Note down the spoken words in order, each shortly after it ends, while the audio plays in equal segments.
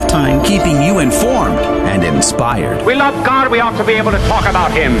Time, keeping you informed and inspired. We love God, we ought to be able to talk about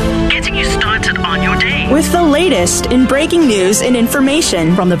Him. Getting you started on your day. With the latest in breaking news and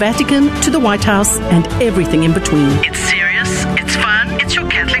information. From the Vatican to the White House and everything in between. It's serious, it's fun, it's your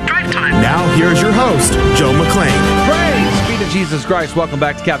Catholic Drive Time. Now, here's your host, Joe McClain. Praise be to Jesus Christ. Welcome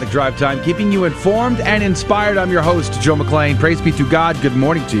back to Catholic Drive Time, keeping you informed and inspired. I'm your host, Joe McClain. Praise be to God. Good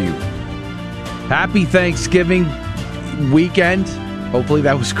morning to you. Happy Thanksgiving weekend. Hopefully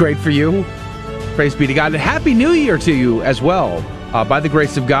that was great for you. Praise be to God. And Happy New Year to you as well. By the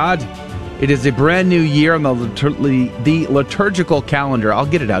grace of God, it is a brand new year on the liturgical calendar. I'll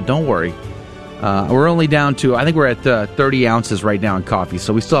get it out. Don't worry. We're only down to, I think we're at 30 ounces right now in coffee,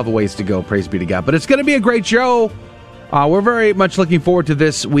 so we still have a ways to go. Praise be to God. But it's going to be a great show. We're very much looking forward to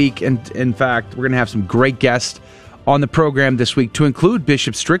this week. And in fact, we're going to have some great guests on the program this week, to include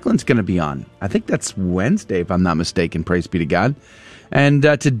Bishop Strickland's going to be on. I think that's Wednesday, if I'm not mistaken. Praise be to God. And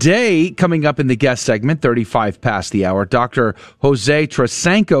today, coming up in the guest segment, 35 past the hour, Dr. Jose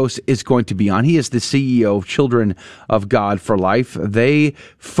Trasancos is going to be on. He is the CEO of Children of God for Life. They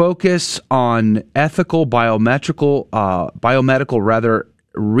focus on ethical biomedical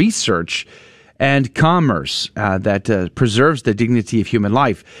research and commerce that preserves the dignity of human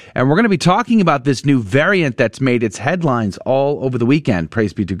life. And we're going to be talking about this new variant that's made its headlines all over the weekend.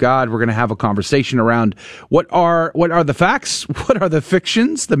 Praise be to God. We're going to have a conversation around what are the facts, what are the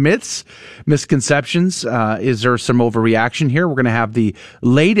fictions, the myths, misconceptions. Is there some overreaction here? We're going to have the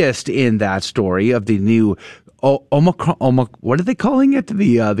latest in that story of the new Omicron, what are they calling it?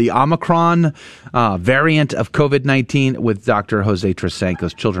 The Omicron variant of COVID-19 with Dr. Jose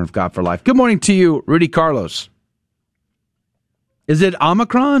Trasancos, Children of God for Life. Good morning to you, Rudy Carlos. Is it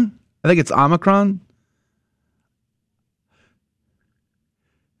Omicron? I think it's Omicron.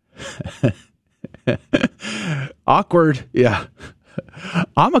 Awkward, yeah.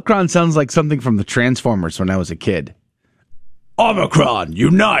 Omicron sounds like something from the Transformers when I was a kid. Omicron,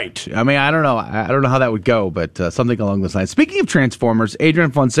 unite! I mean, I don't know how that would go, but something along those lines. Speaking of Transformers,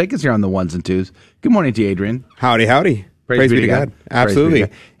 Adrian Fonseca is here on the ones and twos. Good morning to you, Adrian. Howdy, howdy. Praise be to God. Absolutely.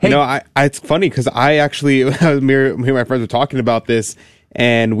 Hey. It's funny because I actually, me and my friends were talking about this,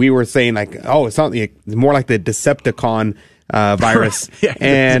 and we were saying like, oh, it's not like, it's more like the Decepticon virus. Yeah,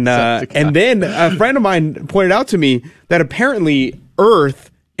 and then a friend of mine pointed out to me that apparently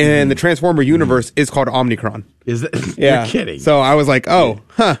Earth in the Transformer universe is called Omnicron. Is that? Yeah. You're kidding. So I was like, oh,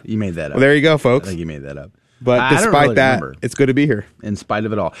 huh. You made that up. Well, there you go, folks. I think you made that up. But despite that, it's good to be here. In spite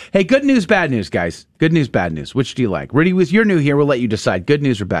of it all. Hey, good news, bad news, guys. Good news, bad news. Which do you like? Rudy, you're new here. We'll let you decide. Good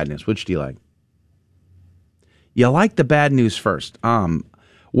news or bad news? Which do you like? You like the bad news first.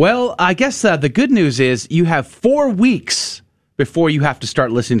 Well, I guess the good news is you have 4 weeks before you have to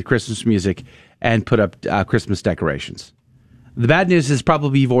start listening to Christmas music and put up Christmas decorations. The bad news is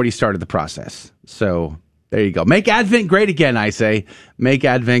probably you've already started the process. So there you go. Make Advent great again, I say. Make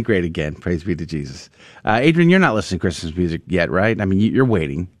Advent great again. Praise be to Jesus. Adrian, you're not listening to Christmas music yet, right? I mean, you're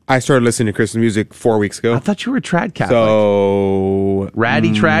waiting. I started listening to Christmas music 4 weeks ago. I thought you were a trad Catholic. So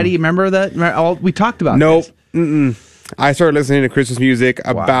Ratty Traddy, remember that? We talked about Nope. this. Mm-mm. I started listening to Christmas music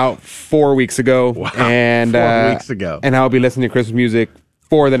about 4 weeks ago. Wow. And 4 weeks ago. And I'll be listening to Christmas music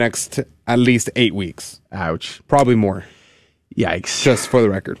for the next at least 8 weeks. Ouch. Probably more. Yikes. Just for the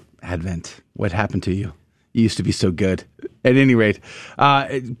record. Advent. What happened to you? You used to be so good. At any rate,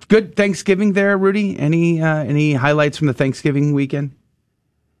 good Thanksgiving there, Rudy. Any highlights from the Thanksgiving weekend?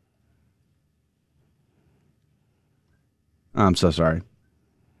 I'm so sorry.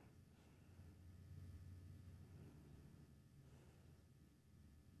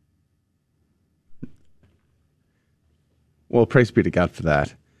 Well, praise be to God for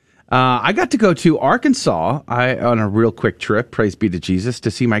that. I got to go to Arkansas on a real quick trip, praise be to Jesus,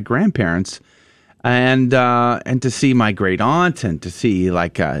 to see my grandparents and to see my great aunt and to see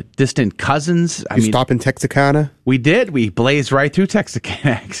distant cousins. You stop in Texarkana? We did. We blazed right through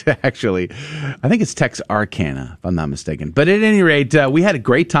Texarkana, actually. I think it's Texarkana, if I'm not mistaken. But at any rate, we had a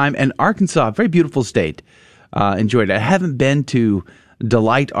great time. And Arkansas, a very beautiful state. Enjoyed it. I haven't been to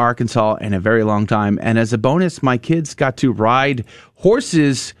Delight, Arkansas in a very long time. And as a bonus, my kids got to ride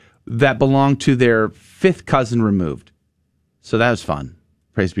horses that belong to their fifth cousin removed. So that was fun.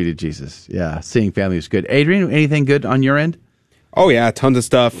 Praise be to Jesus. Yeah, seeing family is good. Adrian, anything good on your end? Oh yeah, tons of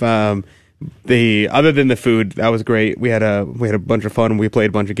stuff. Other than the food, that was great. We had a bunch of fun. We played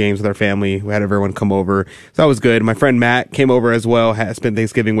a bunch of games with our family. We had everyone come over, so that was good. My friend Matt came over as well. Spent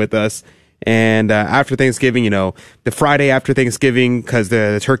Thanksgiving with us. And after Thanksgiving, the Friday after Thanksgiving, because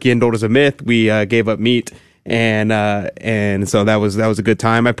the turkey indulged as a myth, we gave up meat. And so that was a good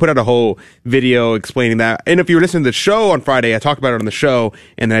time. I put out a whole video explaining that. And if you were listening to the show on Friday, I talked about it on the show,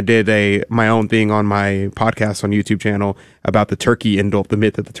 and then I did my own thing on my podcast on YouTube channel about the turkey indult, the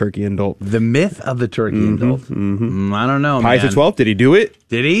myth of the turkey indult. The myth of the turkey indult. Mm-hmm. I don't know, Pius man. XII, did he do it?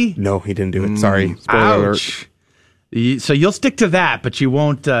 Did he? No, he didn't do it. Sorry. Spoiler alert. So you'll stick to that, but you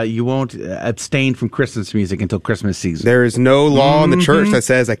won't abstain from Christmas music until Christmas season. There is no law in the church that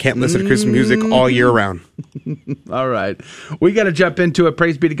says I can't listen to Christmas music all year round. All right. We got to jump into it.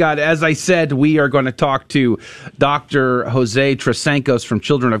 Praise be to God. As I said, we are going to talk to Dr. Jose Trasancos from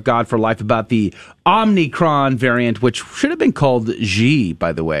Children of God for Life about the Omicron variant, which should have been called G,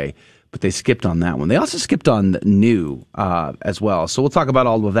 by the way. But they skipped on that one. They also skipped on new as well. So we'll talk about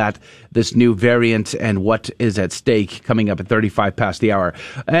all of that, this new variant and what is at stake coming up at 35 past the hour.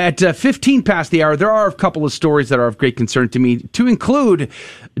 At 15 past the hour, there are a couple of stories that are of great concern to me, to include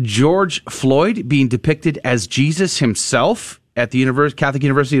George Floyd being depicted as Jesus himself at the Catholic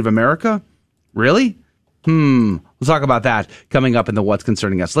University of America. Really? We'll talk about that coming up in the What's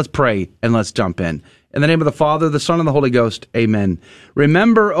Concerning Us. Let's pray and let's jump in. In the name of the Father, the Son, and the Holy Ghost, amen.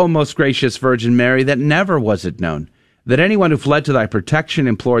 Remember, O most gracious Virgin Mary, that never was it known that anyone who fled to thy protection,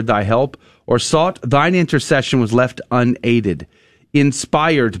 implored thy help, or sought thine intercession was left unaided.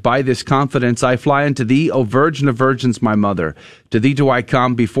 Inspired by this confidence, I fly unto thee, O Virgin of Virgins, my mother. To thee do I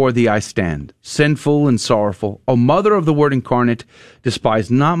come, before thee I stand, sinful and sorrowful. O Mother of the Word incarnate, despise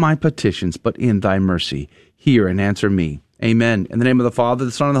not my petitions, but in thy mercy hear and answer me. Amen. In the name of the Father,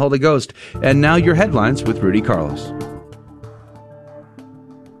 the Son, and the Holy Ghost. And now your headlines with Rudy Carlos.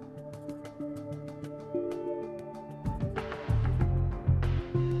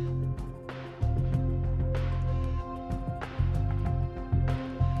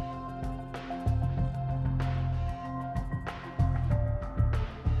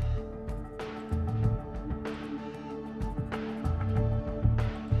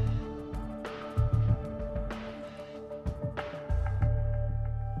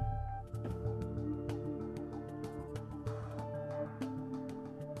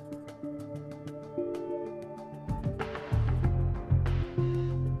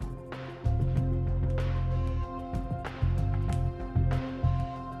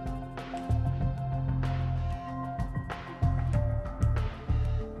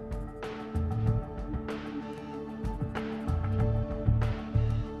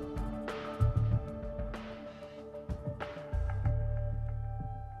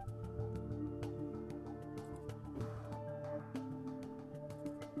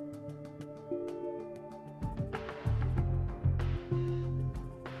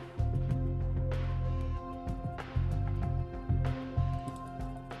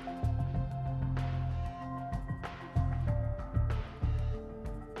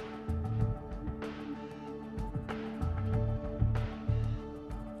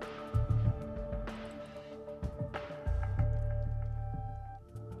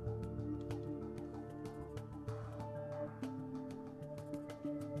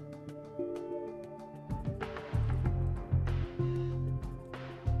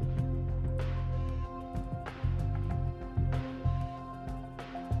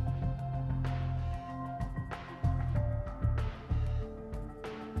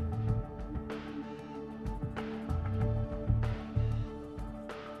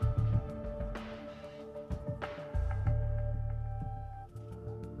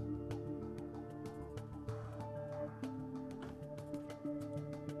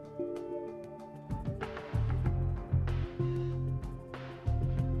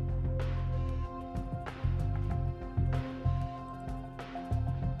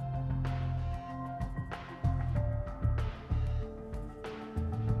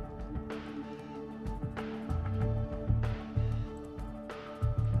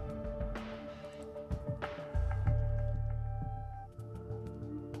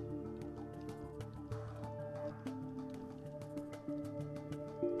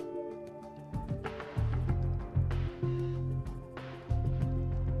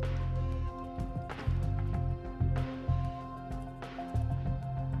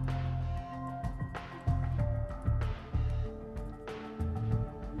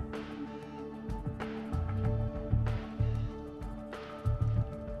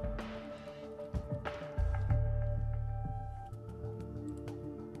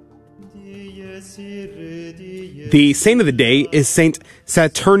 The saint of the day is Saint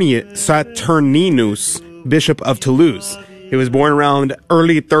Saturninus, Bishop of Toulouse. He was born around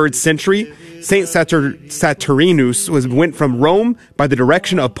early 3rd century. Saint Saturninus went from Rome by the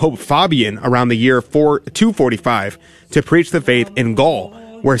direction of Pope Fabian around the year 245 to preach the faith in Gaul.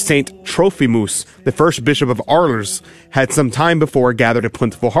 where Saint Trophimus, the first bishop of Arles, had some time before gathered a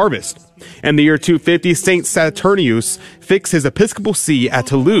plentiful harvest. In the year 250, Saint Saturninus fixed his episcopal see at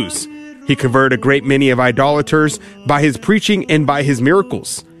Toulouse. He converted a great many of idolaters by his preaching and by his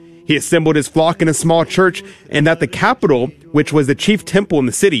miracles. He assembled his flock in a small church, and that the capital, which was the chief temple in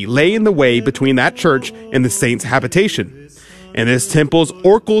the city, lay in the way between that church and the saint's habitation. In this temple's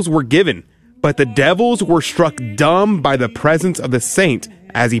oracles were given, but the devils were struck dumb by the presence of the saint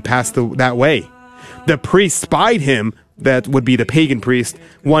as he passed that way. The priest spied him, that would be the pagan priest,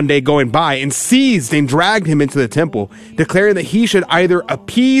 one day going by, and seized and dragged him into the temple, declaring that he should either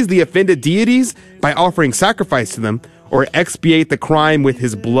appease the offended deities by offering sacrifice to them, or expiate the crime with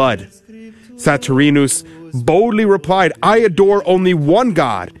his blood. Saturninus boldly replied, "I adore only one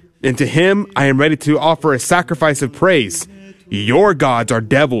God, and to him I am ready to offer a sacrifice of praise. Your gods are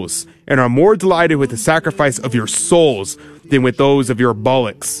devils, and are more delighted with the sacrifice of your souls than with those of your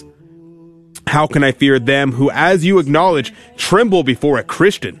bullocks. How can I fear them who, as you acknowledge, tremble before a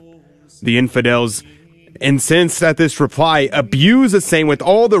Christian?" The infidels, incensed at this reply, abused the saint with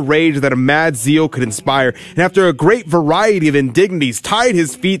all the rage that a mad zeal could inspire, and after a great variety of indignities, tied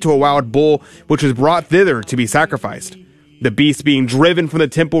his feet to a wild bull, which was brought thither to be sacrificed. The beast, being driven from the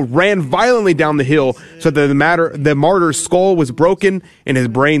temple, ran violently down the hill, so that the martyr's skull was broken and his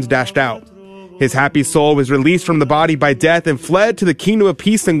brains dashed out. His happy soul was released from the body by death and fled to the kingdom of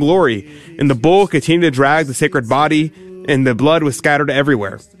peace and glory, and the bull continued to drag the sacred body, and the blood was scattered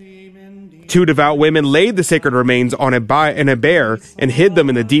everywhere. 2 devout women laid the sacred remains in a bear and hid them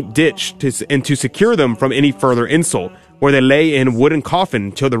in the deep ditch to secure them from any further insult, where they lay in a wooden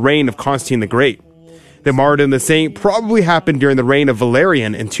coffin till the reign of Constantine the Great. The martyrdom of the saint probably happened during the reign of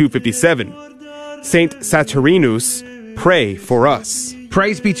Valerian in 257. Saint Saturninus, pray for us.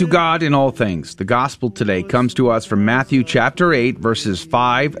 Praise be to God in all things. The gospel today comes to us from Matthew chapter 8, verses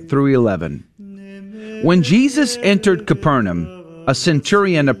 5 through 11. When Jesus entered Capernaum, a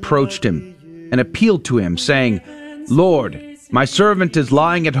centurion approached him and appealed to him, saying, "Lord, my servant is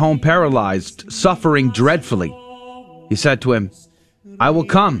lying at home paralyzed, suffering dreadfully." He said to him, "I will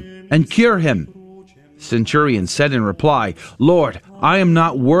come and cure him." The centurion said in reply, "Lord, I am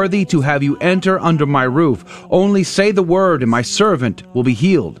not worthy to have you enter under my roof. Only say the word, and my servant will be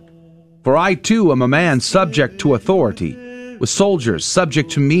healed. For I too am a man subject to authority, with soldiers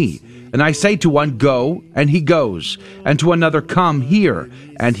subject to me. And I say to one, 'Go,' and he goes, and to another, 'Come here,'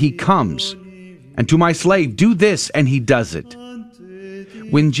 and he comes. And to my slave, 'Do this,' and he does it."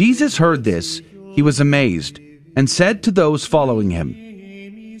 When Jesus heard this, he was amazed, and said to those following him,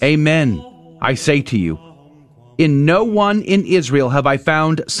 "Amen, I say to you, in no one in Israel have I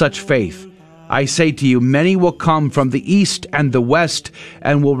found such faith. I say to you, many will come from the east and the west,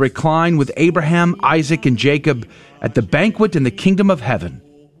 and will recline with Abraham, Isaac, and Jacob at the banquet in the kingdom of heaven."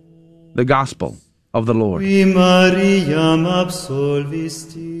 The Gospel of the Lord.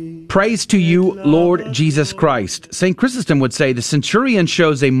 Praise to you, Lord Jesus Christ. St. Chrysostom would say the centurion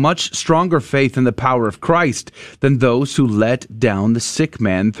shows a much stronger faith in the power of Christ than those who let down the sick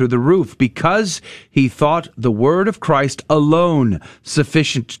man through the roof, because he thought the word of Christ alone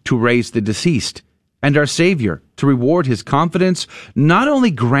sufficient to raise the deceased. And our Savior, to reward his confidence, not only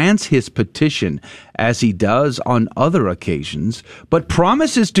grants his petition, as he does on other occasions, but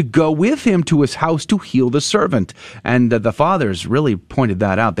promises to go with him to his house to heal the servant. And the fathers really pointed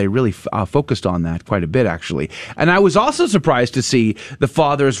that out. They really focused on that quite a bit, actually. And I was also surprised to see the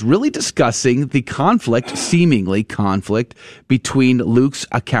fathers really discussing the seemingly conflict, between Luke's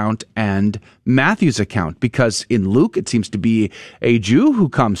account and Matthew's account, because in Luke it seems to be a Jew who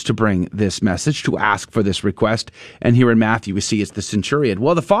comes to bring this message, to ask for this request, and here in Matthew we see it's the centurion.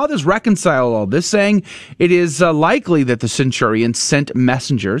 Well, the fathers reconcile all this, saying it is likely that the centurion sent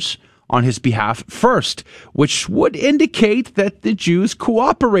messengers on his behalf first, which would indicate that the Jews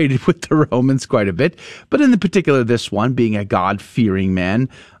cooperated with the Romans quite a bit. But in the particular, this one, being a God-fearing man,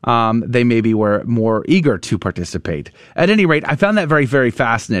 they maybe were more eager to participate. At any rate, I found that very, very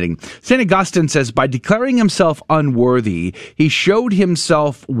fascinating. St. Augustine says, by declaring himself unworthy, he showed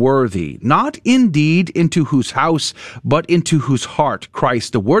himself worthy, not indeed into whose house, but into whose heart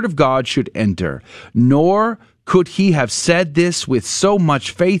Christ, the Word of God, should enter. Nor could he have said this with so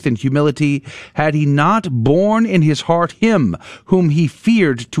much faith and humility had he not borne in his heart him whom he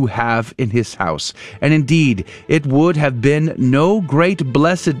feared to have in his house. And indeed, it would have been no great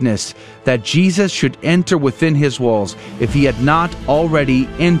blessedness that Jesus should enter within his walls if he had not already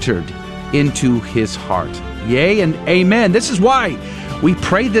entered into his heart. Yea and amen. This is why we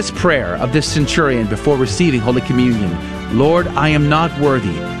pray this prayer of this centurion before receiving Holy Communion. Lord, I am not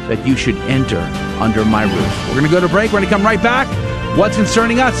worthy that you should enter under my roof. We're going to go to break. We're going to come right back. What's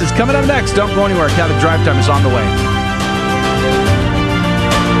concerning us is coming up next. Don't go anywhere. Catholic Drive Time is on the way.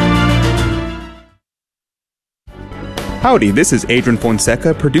 Howdy, this is Adrian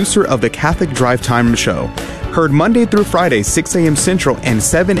Fonseca, producer of the Catholic Drive Time Show. Heard Monday through Friday, 6 a.m. Central and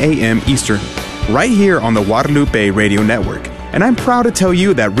 7 a.m. Eastern, right here on the Guadalupe Radio Network. And I'm proud to tell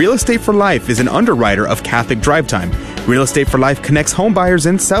you that Real Estate for Life is an underwriter of Catholic Drive Time. Real Estate for Life connects home buyers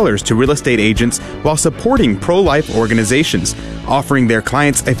and sellers to real estate agents while supporting pro-life organizations, offering their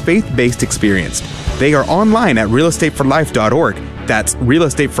clients a faith-based experience. They are online at realestateforlife.org. That's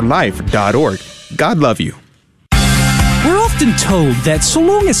realestateforlife.org. God love you. We're often told that so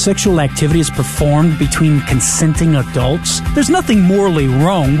long as sexual activity is performed between consenting adults, there's nothing morally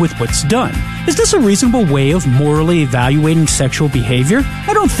wrong with what's done. Is this a reasonable way of morally evaluating sexual behavior?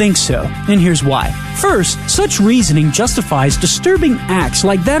 I don't think so, and here's why. First, such reasoning justifies disturbing acts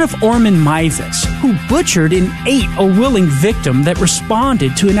like that of Orman Meiwes, who butchered and ate a willing victim that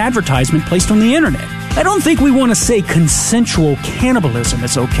responded to an advertisement placed on the internet. I don't think we want to say consensual cannibalism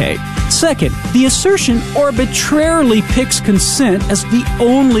is okay. Second, the assertion arbitrarily picks consent as the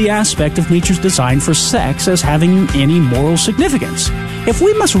only aspect of nature's design for sex as having any moral significance. If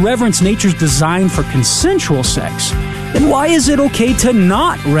we must reverence nature's design for consensual sex, then why is it okay to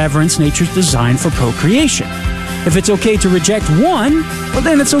not reverence nature's design for procreation? If it's okay to reject one, well,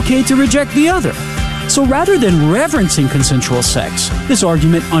 then it's okay to reject the other. So rather than reverencing consensual sex, this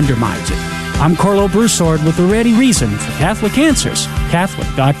argument undermines it. I'm Carlo Broussard with the ready reason for Catholic Answers,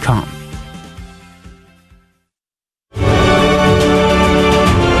 Catholic.com.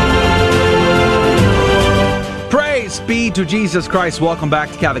 Praise be to Jesus Christ. Welcome back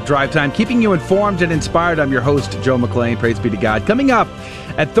to Catholic Drive Time, keeping you informed and inspired. I'm your host, Joe McClain. Praise be to God. Coming up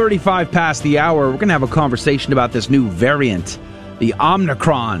at 35 past the hour, we're going to have a conversation about this new variant, the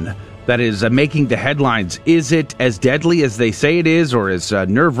Omicron, that is making the headlines. Is it as deadly as they say it is, or as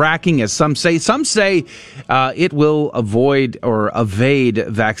nerve-wracking as some say? Some say it will avoid or evade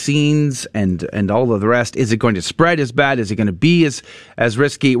vaccines and all of the rest. Is it going to spread as bad? Is it going to be as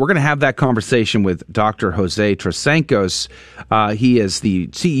risky? We're going to have that conversation with Dr. Jose Trasancos. He is the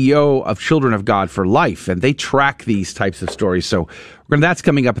CEO of Children of God for Life, and they track these types of stories. So that's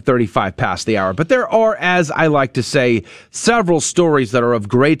coming up at 35 past the hour. But there are, as I like to say, several stories that are of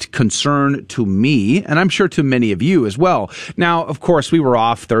great concern to me, and I'm sure to many of you as well. Now, of course, we were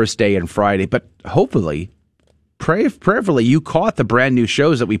off Thursday and Friday, but hopefully, prayerfully, you caught the brand new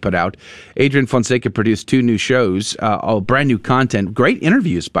shows that we put out. Adrian Fonseca produced 2 new shows, all brand new content, great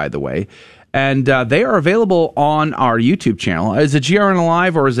interviews, by the way. And they are available on our YouTube channel. Is it GRN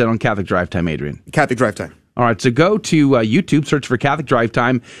Live or is it on Catholic Drive Time, Adrian? Catholic Drive Time. All right, so go to YouTube, search for Catholic Drive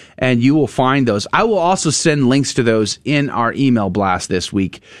Time, and you will find those. I will also send links to those in our email blast this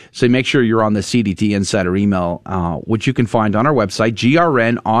week, so make sure you're on the CDT Insider email, which you can find on our website,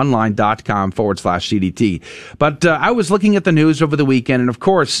 grnonline.com/CDT. But I was looking at the news over the weekend, and of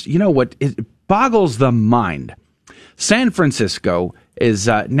course, you know what? It boggles the mind. San Francisco is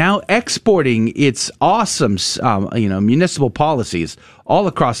now exporting its awesome, municipal policies all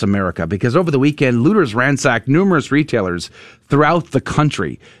across America, because over the weekend, looters ransacked numerous retailers throughout the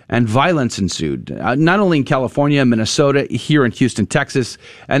country, and violence ensued, not only in California, Minnesota, here in Houston, Texas,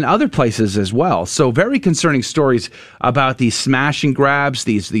 and other places as well. So very concerning stories about these smash and grabs,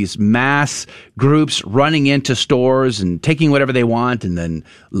 these mass groups running into stores and taking whatever they want and then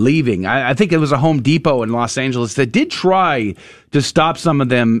leaving. I think it was a Home Depot in Los Angeles that did try to stop some of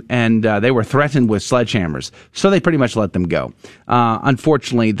them, and they were threatened with sledgehammers. So they pretty much let them go.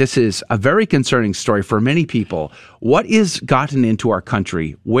 Unfortunately, this is a very concerning story for many people. What is gotten into our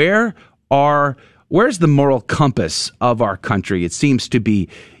country? Where's the moral compass of our country? It seems to be,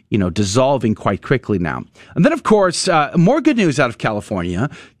 dissolving quite quickly now. And then, of course, more good news out of California.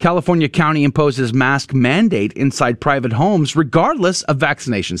 California County imposes mask mandate inside private homes regardless of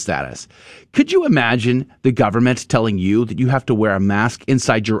vaccination status. Could you imagine the government telling you that you have to wear a mask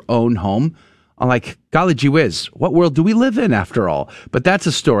inside your own home? Like, golly gee whiz, what world do we live in after all? But that's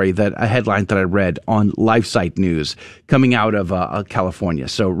a headline that I read on LifeSite News coming out of California.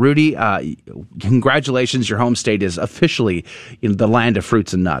 So, Rudy, congratulations. Your home state is officially the land of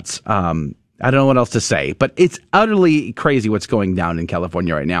fruits and nuts. I don't know what else to say, but it's utterly crazy what's going down in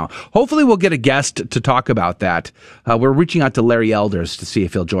California right now. Hopefully we'll get a guest to talk about that. We're reaching out to Larry Elders to see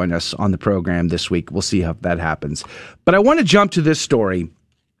if he'll join us on the program this week. We'll see how that happens. But I want to jump to this story,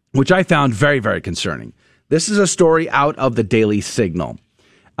 which I found very, very concerning. This is a story out of the Daily Signal.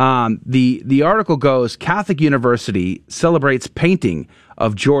 The article goes, Catholic University celebrates painting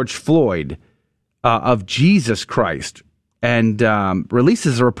of George Floyd, of Jesus Christ. and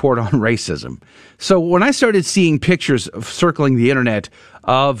releases a report on racism. So when I started seeing pictures circling the internet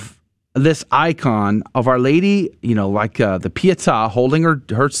of this icon of Our Lady, like the Pietà holding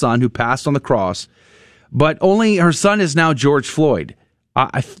her son who passed on the cross, but only her son is now George Floyd.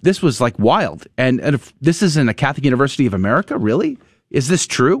 This was like wild. And if this is in a Catholic University of America, really? Is this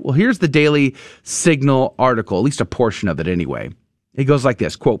true? Well, here's the Daily Signal article, at least a portion of it anyway. It goes like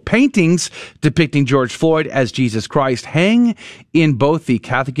this, quote, paintings depicting George Floyd as Jesus Christ hang in both the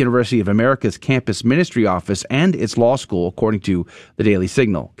Catholic University of America's campus ministry office and its law school, according to the Daily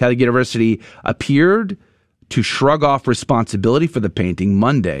Signal. Catholic University appeared to shrug off responsibility for the painting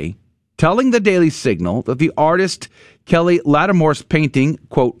Monday, telling the Daily Signal that the artist Kelly Lattimore's painting,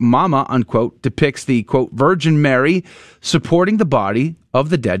 quote, Mama, unquote, depicts the, quote, Virgin Mary supporting the body of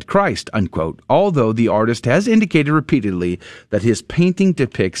the dead Christ, unquote, although the artist has indicated repeatedly that his painting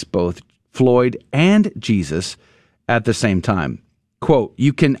depicts both Floyd and Jesus at the same time. Quote,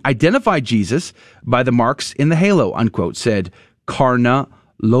 you can identify Jesus by the marks in the halo, unquote, said Karna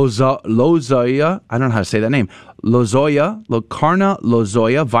Lozoya, I don't know how to say that name, Karna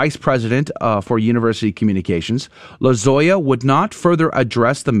Lozoya, Vice President for University Communications. Lozoya would not further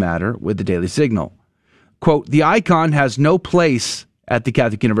address the matter with the Daily Signal. Quote, the icon has no place at the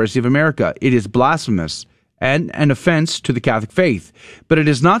Catholic University of America. It is blasphemous and an offense to the Catholic faith. But it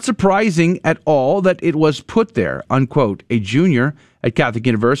is not surprising at all that it was put there, unquote. A junior at Catholic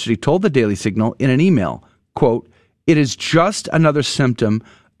University told the Daily Signal in an email, quote, it is just another symptom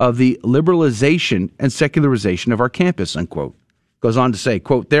of the liberalization and secularization of our campus, unquote. Goes on to say,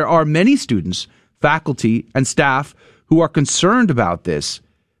 quote, there are many students, faculty, and staff who are concerned about this,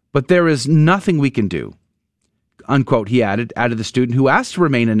 but there is nothing we can do, unquote, he added the student who asked to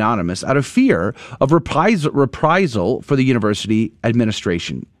remain anonymous out of fear of reprisal for the university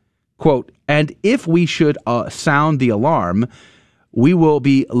administration. Quote, and if we should sound the alarm, we will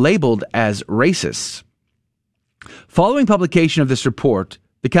be labeled as racists. Following publication of this report,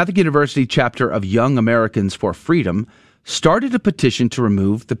 the Catholic University chapter of Young Americans for Freedom started a petition to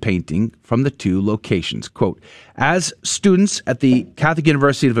remove the painting from the two locations. Quote, as students at the Catholic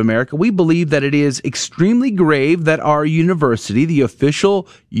University of America, we believe that it is extremely grave that our university, the official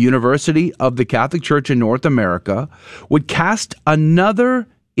university of the Catholic Church in North America, would cast another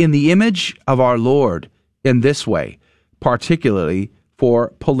in the image of our Lord in this way, particularly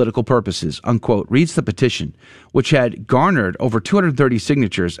for political purposes, unquote, reads the petition, which had garnered over 230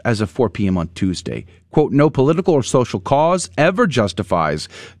 signatures as of 4 p.m. on Tuesday. Quote, no political or social cause ever justifies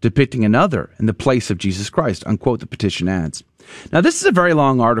depicting another in the place of Jesus Christ, unquote, the petition adds. Now, this is a very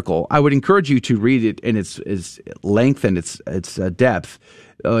long article. I would encourage you to read it in its length and its depth.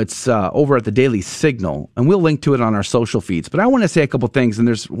 It's over at the Daily Signal, and we'll link to it on our social feeds. But I want to say a couple things, and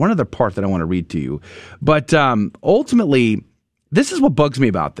there's one other part that I want to read to you. But ultimately, this is what bugs me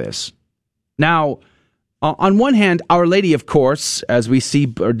about this. Now, on one hand, Our Lady, of course, as we see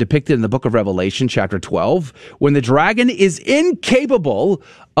depicted in the book of Revelation, chapter 12, when the dragon is incapable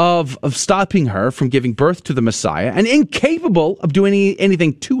of stopping her from giving birth to the Messiah and incapable of doing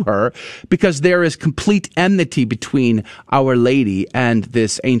anything to her because there is complete enmity between Our Lady and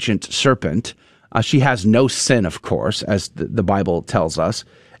this ancient serpent. She has no sin, of course, as the Bible tells us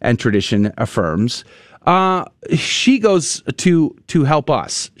and tradition affirms. She goes to help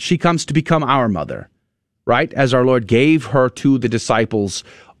us. She comes to become our mother, right? As our Lord gave her to the disciples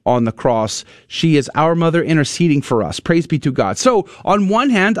on the cross, she is our mother interceding for us. Praise be to God. So on one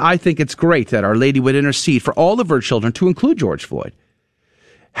hand, I think it's great that Our Lady would intercede for all of her children, to include George Floyd.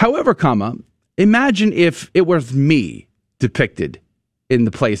 However, imagine if it was me depicted in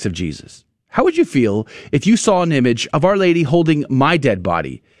the place of Jesus. How would you feel if you saw an image of Our Lady holding my dead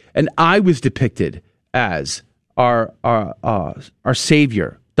body and I was depicted as our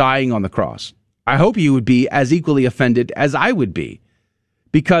Savior dying on the cross? I hope you would be as equally offended as I would be,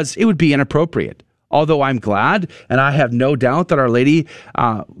 because it would be inappropriate. Although I'm glad, and I have no doubt that Our Lady,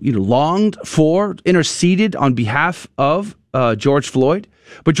 longed for, interceded on behalf of George Floyd.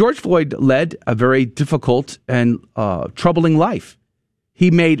 But George Floyd led a very difficult and troubling life. He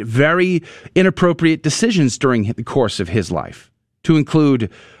made very inappropriate decisions during the course of his life, to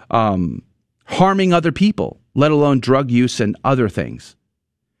include harming other people, let alone drug use and other things.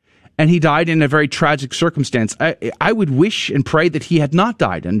 And he died in a very tragic circumstance. I would wish and pray that he had not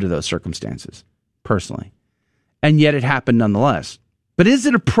died under those circumstances, personally. And yet it happened nonetheless. But is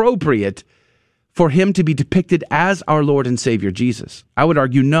it appropriate for him to be depicted as our Lord and Savior Jesus? I would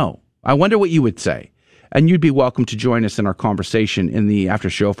argue no. I wonder what you would say. And you'd be welcome to join us in our conversation in the after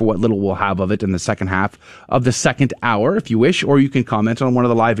show for what little we'll have of it in the second half of the second hour, if you wish, or you can comment on one of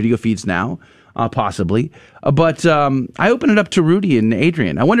the live video feeds now possibly. But I open it up to Rudy and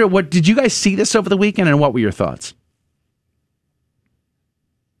Adrian. I wonder, did you guys see this over the weekend, and what were your thoughts?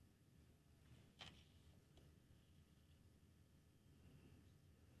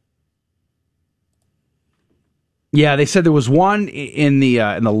 Yeah, they said there was one in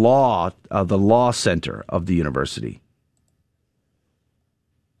the law center of the university.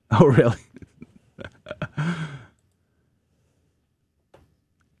 Oh, really?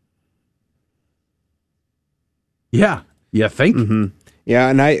 Yeah, you think? Mm-hmm. Yeah,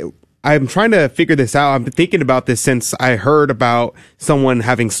 and I'm trying to figure this out. I've been thinking about this since I heard about someone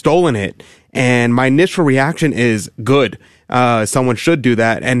having stolen it, and my initial reaction is good. Someone should do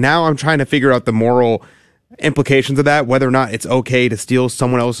that, and now I'm trying to figure out the moral implications of that, whether or not it's okay to steal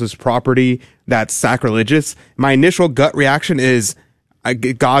someone else's property that's sacrilegious. My initial gut reaction is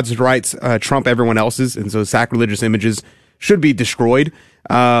God's rights trump everyone else's, and so sacrilegious images should be destroyed.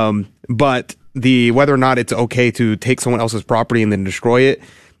 But whether or not it's okay to take someone else's property and then destroy it,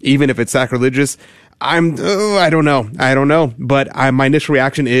 even if it's sacrilegious, I don't know. But my initial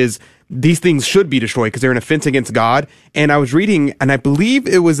reaction is these things should be destroyed because they're an offense against God. And I was reading, and I believe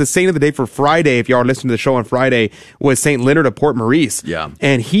it was the saint of the day for Friday, if y'all are listening to the show on Friday, was Saint Leonard of Port Maurice. Yeah.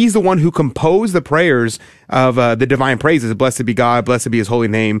 And he's the one who composed the prayers of the divine praises, blessed be God, blessed be his holy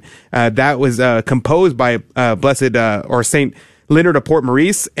name. That was composed by or Saint Leonard of Port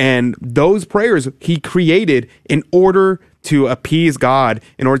Maurice, and those prayers he created in order to appease God,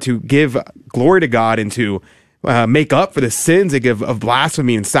 in order to give glory to God, and to make up for the sins of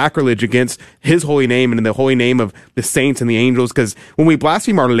blasphemy and sacrilege against his holy name and in the holy name of the saints and the angels. Because when we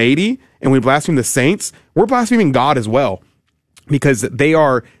blaspheme Our Lady and we blaspheme the saints, we're blaspheming God as well, because they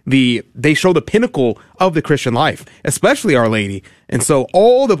show the pinnacle of the Christian life, especially Our Lady. And so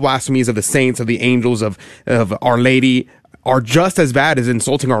all the blasphemies of the saints, of the angels, of Our Lady are just as bad as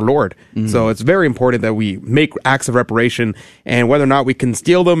insulting our Lord. Mm-hmm. So it's very important that we make acts of reparation, and whether or not we can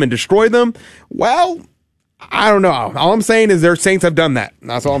steal them and destroy them, well, I don't know. All I'm saying is their saints have done that.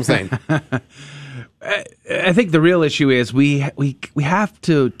 That's all I'm saying. I think the real issue is we have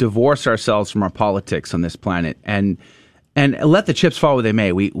to divorce ourselves from our politics on this planet and let the chips fall where they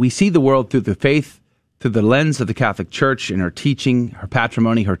may. We see the world through the faith, through the lens of the Catholic Church and her teaching, her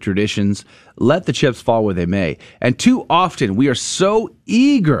patrimony, her traditions. Let the chips fall where they may. And too often we are so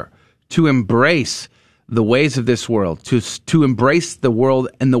eager to embrace the ways of this world, to embrace the world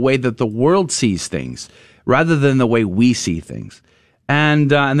in the way that the world sees things, rather than the way we see things.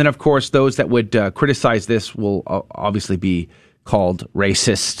 And then, of course, those that would criticize this will obviously be called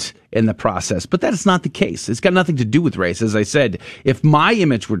racist in the process. But that is not the case. It's got nothing to do with race. As I said, if my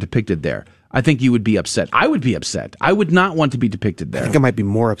image were depicted there, I think you would be upset. I would be upset. I would not want to be depicted there. I think I might be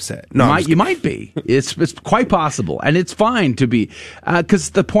more upset. No, you might be. It's quite possible, and it's fine to be. Because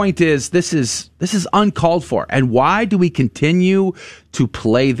the point is, this is uncalled for. And why do we continue to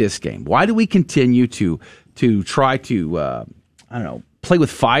play this game? Why do we continue to try to play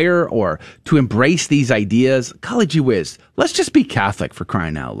with fire or to embrace these ideas? College whiz. Let's just be Catholic, for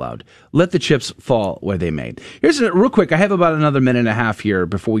crying out loud. Let the chips fall where they may. Here's real quick. I have about another minute and a half here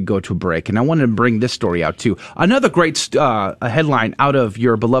before we go to a break, and I wanted to bring this story out too. Another great headline out of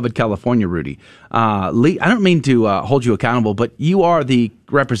your beloved California, Rudy. Lee, I don't mean to hold you accountable, but you are the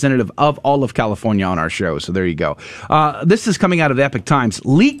representative of all of California on our show, so there you go. This is coming out of the Epoch Times.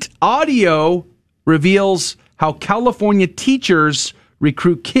 Leaked audio reveals how California teachers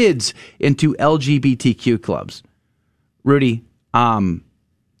recruit kids into LGBTQ clubs. Rudy,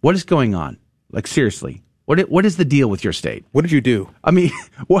 what is going on? Like, seriously, what is the deal with your state? What did you do? I mean,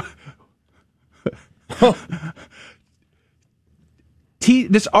 what?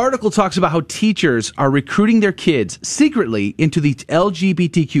 This article talks about how teachers are recruiting their kids secretly into these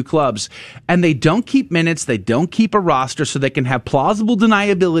LGBTQ clubs, and they don't keep minutes, they don't keep a roster, so they can have plausible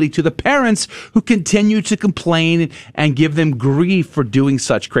deniability to the parents who continue to complain and give them grief for doing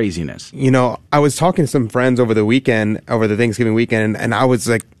such craziness. You know, I was talking to some friends over the Thanksgiving weekend, and I was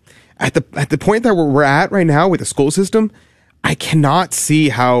like, at the point that we're at right now with the school system, I cannot see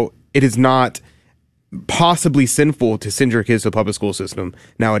how it is not possibly sinful to send your kids to the public school system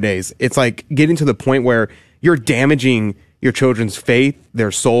nowadays. It's like getting to the point where you're damaging your children's faith,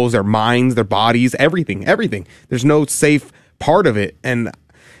 their souls, their minds, their bodies, everything. There's no safe part of it, and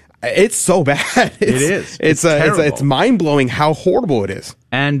it's so bad. It's mind-blowing how horrible it is.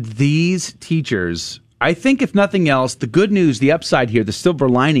 And these teachers, I think if nothing else, the good news, the upside here, the silver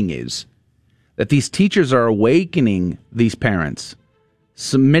lining is that these teachers are awakening these parents.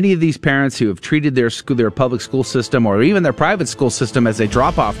 So many of these parents who have treated their public school system or even their private school system as a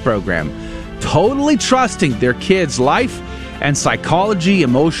drop-off program, totally trusting their kids' life and psychology,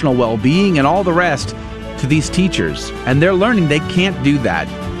 emotional well-being, and all the rest to these teachers. And they're learning they can't do that.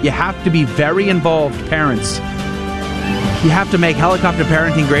 You have to be very involved parents. You have to make helicopter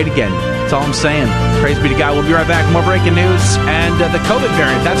parenting great again. That's all I'm saying. Praise be to God. We'll be right back. More breaking news and the COVID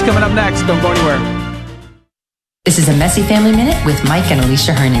variant. That's coming up next. Don't go anywhere. This is a Messy Family Minute with Mike and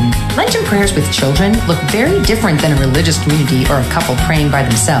Alicia Hernan. Lenten prayers with children look very different than a religious community or a couple praying by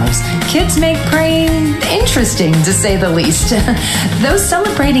themselves. Kids make praying interesting, to say the least. Though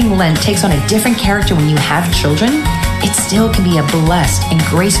celebrating Lent takes on a different character when you have children, it still can be a blessed and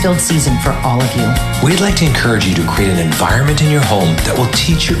grace-filled season for all of you. We'd like to encourage you to create an environment in your home that will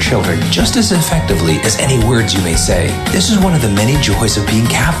teach your children just as effectively as any words you may say. This is one of the many joys of being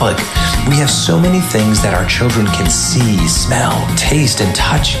Catholic. We have so many things that our children can see, smell, taste, and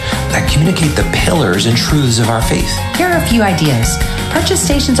touch that communicate the pillars and truths of our faith. Here are a few ideas. Purchase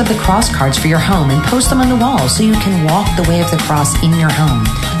Stations of the Cross cards for your home and post them on the wall so you can walk the way of the cross in your home.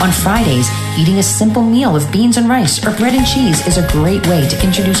 On Fridays, eating a simple meal of beans and rice or bread and cheese is a great way to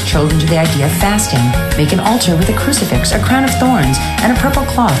introduce children to the idea of fasting. Make an altar with a crucifix, a crown of thorns, and a purple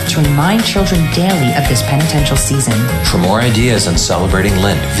cloth to remind children daily of this penitential season. For more ideas on celebrating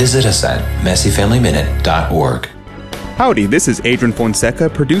Lent, visit us at messyfamilyminute.org. Howdy, this is Adrian Fonseca,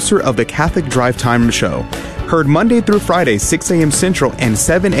 producer of the Catholic Drive Time Show. Heard Monday through Friday, 6 a.m. Central and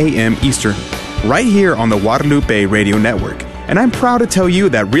 7 a.m. Eastern, right here on the Guadalupe Radio Network. And I'm proud to tell you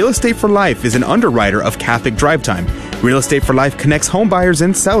that Real Estate for Life is an underwriter of Catholic Drive Time. Real Estate for Life connects home buyers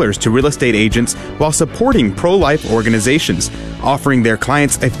and sellers to real estate agents while supporting pro-life organizations, offering their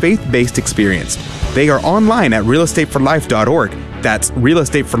clients a faith-based experience. They are online at realestateforlife.org. That's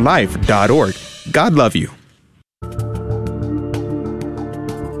realestateforlife.org. God love you.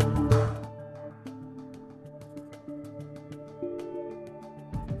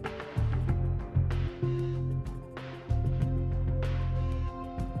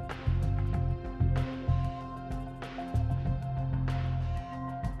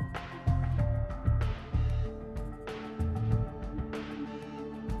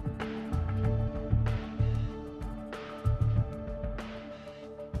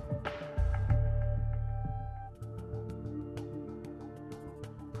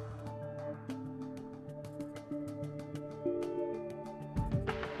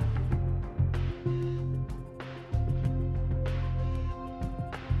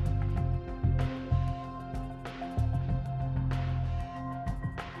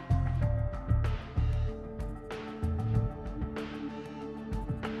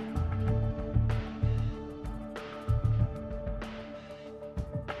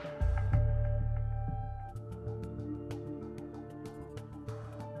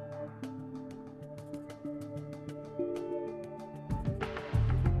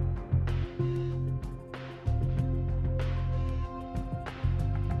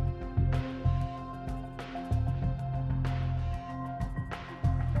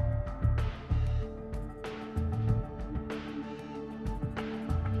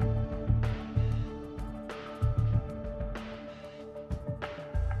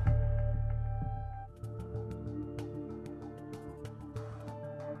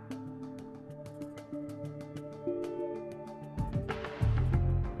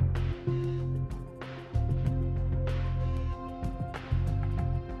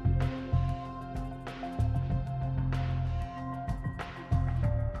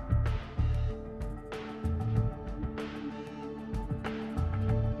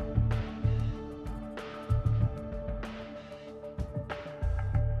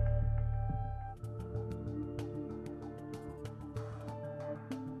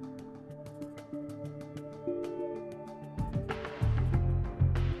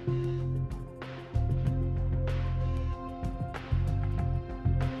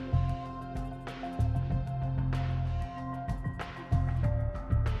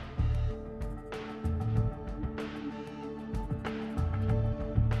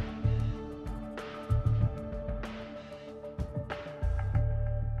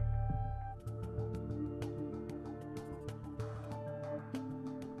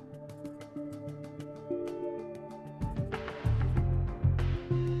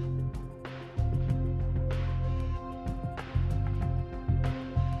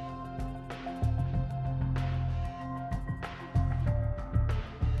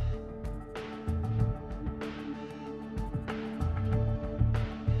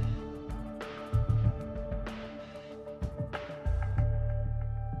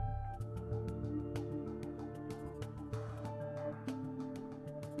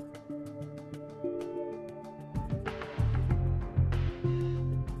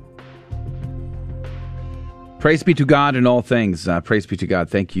 Praise be to God in all things. Praise be to God.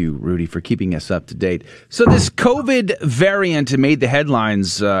 Thank you, Rudy, for keeping us up to date. So this COVID variant made the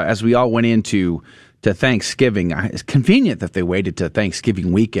headlines as we all went into Thanksgiving. It's convenient that they waited to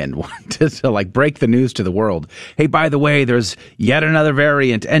Thanksgiving weekend to break the news to the world. Hey, by the way, there's yet another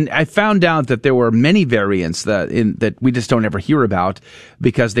variant. And I found out that there were many variants that we just don't ever hear about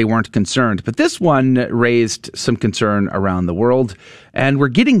because they weren't concerned. But this one raised some concern around the world. And we're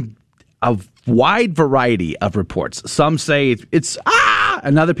getting a wide variety of reports. Some say it's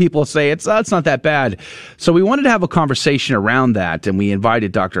and other people say it's not that bad. So we wanted to have a conversation around that, and we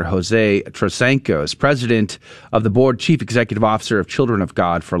invited Dr. Jose Trasancos, president of the board, chief executive officer of Children of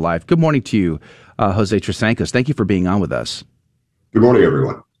God for Life. Good morning to you, Jose Trasancos. Thank you for being on with us. Good morning,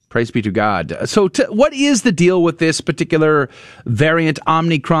 everyone. Praise be to God. So what is the deal with this particular variant,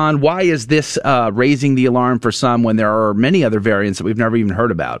 Omicron? Why is this raising the alarm for some when there are many other variants that we've never even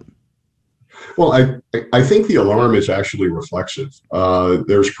heard about? Well, I think the alarm is actually reflexive.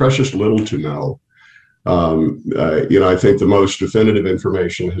 There's precious little to know. I think the most definitive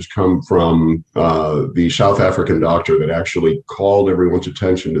information has come from the South African doctor that actually called everyone's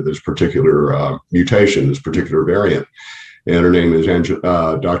attention to this particular mutation, this particular variant. And her name is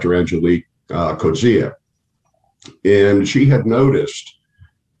Dr. Angelique Coetzee. And she had noticed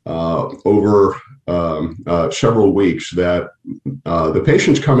over several weeks that the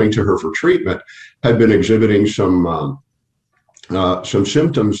patients coming to her for treatment had been exhibiting some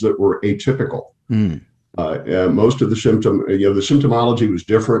symptoms that were atypical. Most of the the symptomology was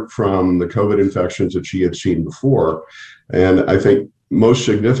different from the COVID infections that she had seen before. And I think most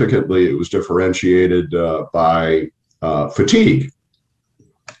significantly, it was differentiated by fatigue.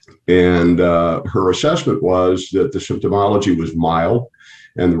 And her assessment was that the symptomology was mild,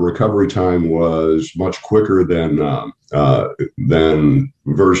 and the recovery time was much quicker than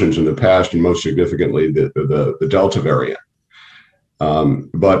versions in the past, and most significantly the Delta variant.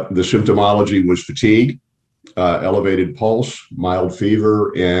 But the symptomology was fatigue, elevated pulse, mild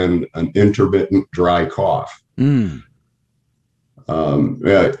fever, and an intermittent dry cough. And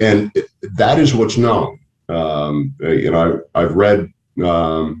that is what's known. I've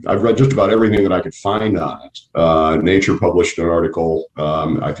read just about everything that I could find on it. Nature published an article,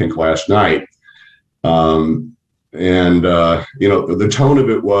 I think last night. The tone of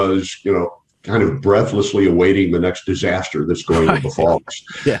it was, kind of breathlessly awaiting the next disaster that's going to befall us.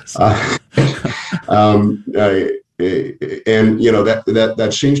 Yes.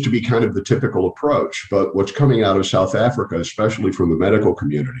 That seems to be kind of the typical approach. But what's coming out of South Africa, especially from the medical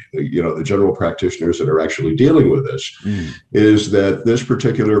community, the general practitioners that are actually dealing with this, is that this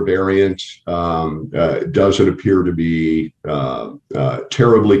particular variant doesn't appear to be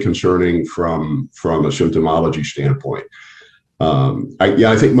terribly concerning from a symptomology standpoint.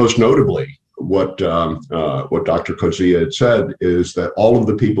 I think most notably, what Dr. Coetzee had said is that all of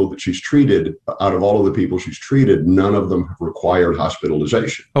the people that she's treated, out of all of the people she's treated, none of them have required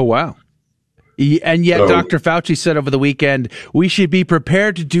hospitalization. Oh, wow. And yet Dr. Fauci said over the weekend, we should be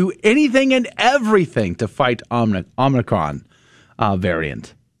prepared to do anything and everything to fight Omicron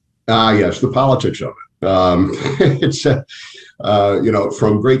variant. Yes, the politics of it. It's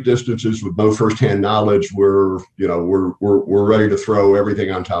from great distances with no firsthand knowledge, we're ready to throw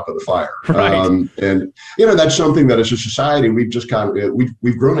everything on top of the fire. Right. That's something that as a society we've just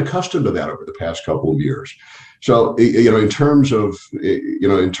we've grown accustomed to that over the past couple of years. So in terms of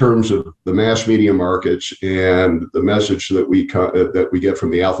the mass media markets and the message that we get from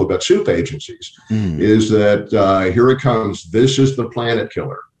the alphabet soup agencies is that here it comes. This is the planet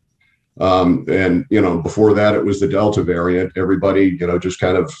killer. Before that, it was the Delta variant. Everybody, just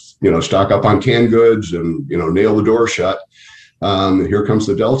kind of, stock up on canned goods and, nail the door shut. Here comes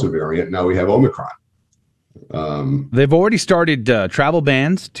the Delta variant. Now we have Omicron. They've already started travel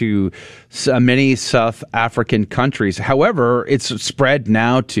bans to many South African countries. However, it's spread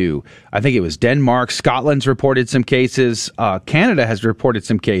now to, I think it was Denmark. Scotland's reported some cases. Canada has reported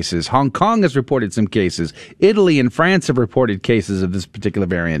some cases. Hong Kong has reported some cases. Italy and France have reported cases of this particular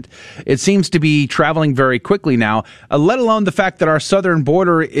variant. It seems to be traveling very quickly now, let alone the fact that our southern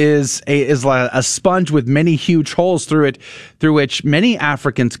border is a sponge with many huge holes through it, through which many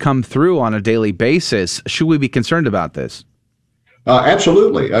Africans come through on a daily basis. Should we be concerned about this?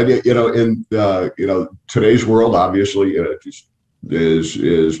 Absolutely. In today's world, obviously,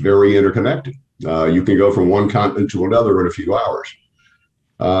 is very interconnected. You can go from one continent to another in a few hours.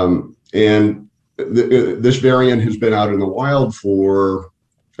 This variant has been out in the wild for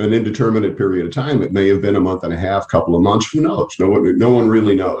an indeterminate period of time. It may have been a month and a half, couple of months. Who knows? No one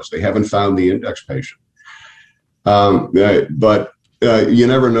really knows. They haven't found the index patient. But you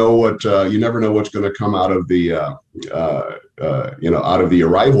never know what's going to come out of the out of the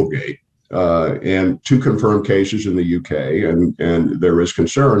arrival gate. And 2 confirmed cases in the UK, and there is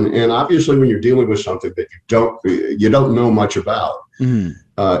concern. And obviously, when you're dealing with something that you don't know much about,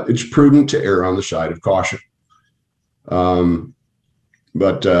 it's prudent to err on the side of caution.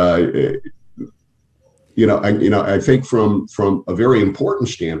 But I think from a very important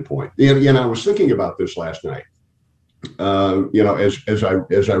standpoint, and I was thinking about this last night. As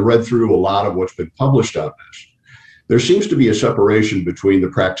I read through a lot of what's been published on this, there seems to be a separation between the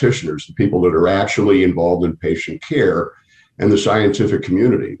practitioners, the people that are actually involved in patient care, and the scientific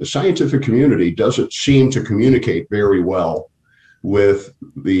community. The scientific community doesn't seem to communicate very well with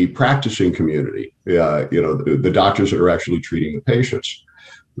the practicing community, the doctors that are actually treating the patients.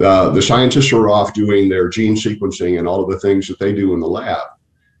 The scientists are off doing their gene sequencing and all of the things that they do in the lab.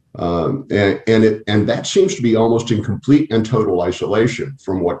 And that seems to be almost in complete and total isolation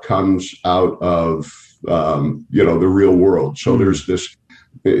from what comes out of the real world. So there's this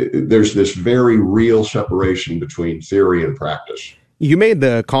very real separation between theory and practice. You made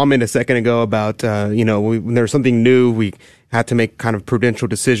the comment a second ago about, when there's something new, we had to make kind of prudential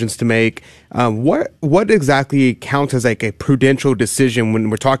decisions to make. What exactly counts as like a prudential decision when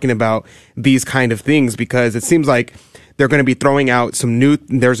we're talking about these kind of things? Because it seems like they're going to be throwing out it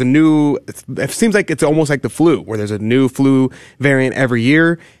seems like it's almost like the flu, where there's a new flu variant every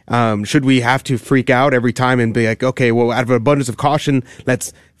year. Should we have to freak out every time and be like, okay, well, out of an abundance of caution,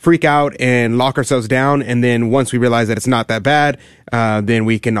 let's freak out and lock ourselves down. And then once we realize that it's not that bad, then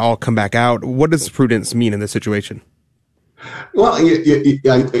we can all come back out. What does prudence mean in this situation? Well,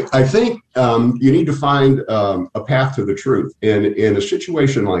 I think you need to find a path to the truth. In a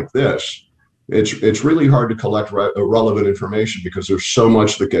situation like this, it's really hard to collect relevant information because there's so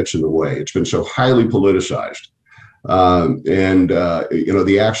much that gets in the way. It's been so highly politicized.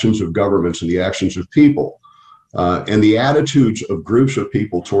 The actions of governments and the actions of people and the attitudes of groups of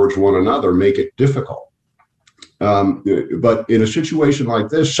people towards one another make it difficult. But in a situation like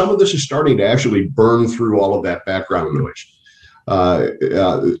this, some of this is starting to actually burn through all of that background noise.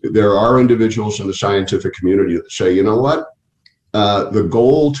 There are individuals in the scientific community that say, you know what? The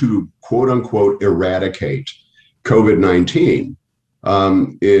goal to quote unquote eradicate COVID-19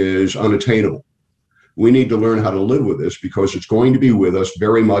 is unattainable. We need to learn how to live with this because it's going to be with us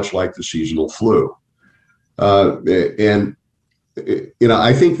very much like the seasonal flu. I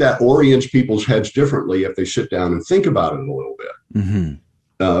think that orients people's heads differently if they sit down and think about it a little bit. Mm-hmm.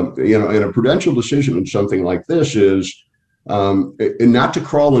 And a prudential decision in something like this is and not to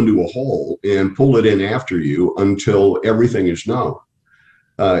crawl into a hole and pull it in after you until everything is known.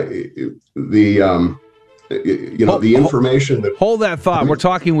 The information that... Hold that thought. We're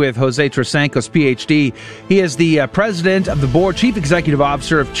talking with Jose Trasancos, PhD. He is the president of the board, chief executive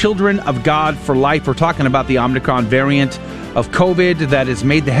officer of Children of God for Life. We're talking about the Omicron variant of COVID that has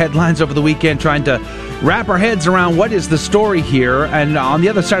made the headlines over the weekend, trying to wrap our heads around what is the story here. And on the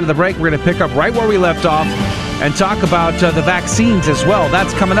other side of the break, we're going to pick up right where we left off and talk about the vaccines as well.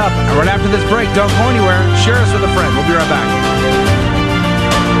 That's coming up right after this break. Don't go anywhere. Share us with a friend. We'll be right back.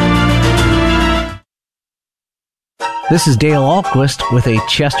 This is Dale Ahlquist with a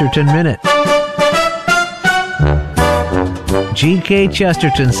Chesterton Minute. G.K.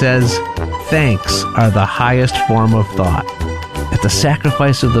 Chesterton says, "Thanks are the highest form of thought." At the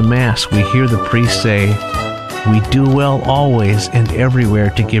sacrifice of the Mass, we hear the priest say, "We do well always and everywhere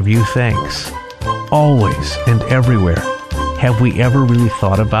to give you thanks." Always and everywhere. Have we ever really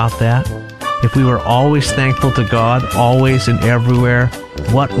thought about that? If we were always thankful to God, always and everywhere,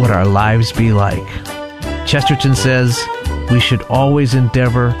 what would our lives be like? Chesterton says, we should always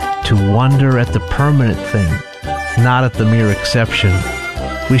endeavor to wonder at the permanent thing, not at the mere exception.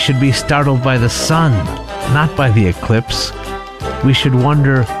 We should be startled by the sun, not by the eclipse. We should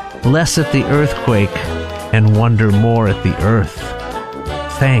wonder less at the earthquake and wonder more at the earth.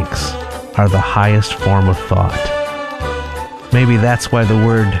 Thanks are the highest form of thought. Maybe that's why the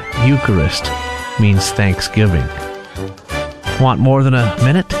word Eucharist means thanksgiving. Want more than a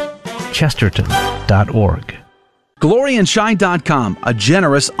minute? Chesterton.org. GloryandShine.com, a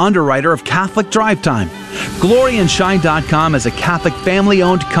generous underwriter of Catholic Drive Time. GloryandShine.com is a Catholic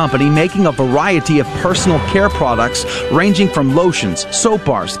family-owned company making a variety of personal care products ranging from lotions, soap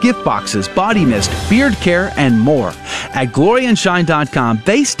bars, gift boxes, body mist, beard care, and more. At GloryandShine.com,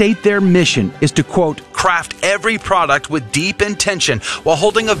 they state their mission is to, quote, craft every product with deep intention while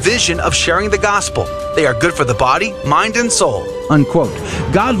holding a vision of sharing the gospel. They are good for the body, mind, and soul, unquote.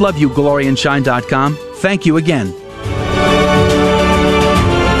 God love you, GloryandShine.com. Thank you again.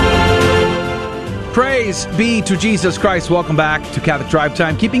 Praise Praise be to Jesus Christ. Welcome back to Catholic Drive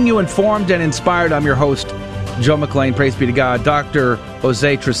Time, keeping you informed and inspired. I'm your host, Joe McClain. Praise be to God. Dr.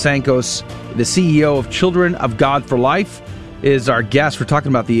 Jose Trasancos, the CEO of Children of God for Life, is our guest. We're talking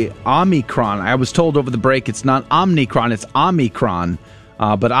about the Omicron. I was told over the break it's not Omnicron, it's Omicron.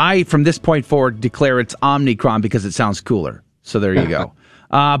 But I, from this point forward, declare it's Omnicron because it sounds cooler. So there you go.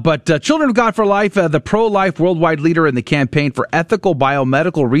 But Children of God for Life, the pro-life worldwide leader in the campaign for ethical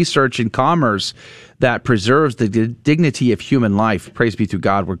biomedical research and commerce that preserves the dignity of human life. Praise be to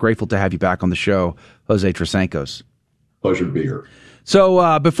God. We're grateful to have you back on the show, Jose Trasancos. Pleasure to be here.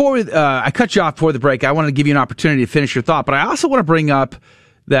 So before I cut you off before the break, I want to give you an opportunity to finish your thought. But I also want to bring up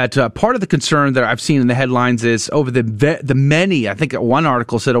that part of the concern that I've seen in the headlines is over the many, I think one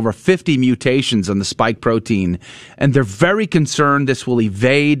article said over 50 mutations on the spike protein, and they're very concerned this will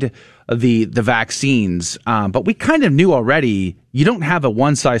evade the vaccines. But we kind of knew already you don't have a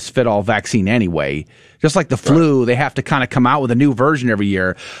one-size-fit-all vaccine anyway. Just like the flu, they have to kind of come out with a new version every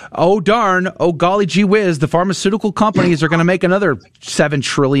year. Oh, darn. Oh, golly gee whiz. The pharmaceutical companies are going to make another $7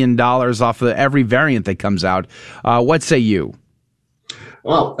 trillion off of every variant that comes out. What say you?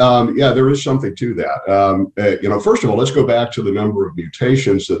 Well, yeah, there is something to that. First of all, let's go back to the number of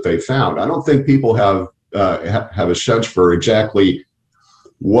mutations that they found. I don't think people have a sense for exactly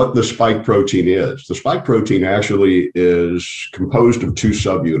what the spike protein is. The spike protein actually is composed of two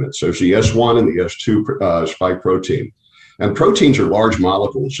subunits. There's the S1 and the S2 spike protein. And proteins are large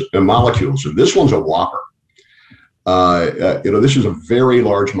molecules, and this one's a whopper. This is a very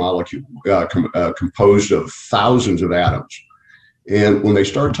large molecule composed of thousands of atoms. And when they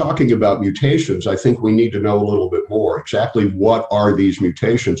start talking about mutations, I think we need to know a little bit more. Exactly what are these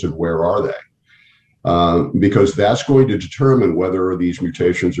mutations and where are they? Because that's going to determine whether these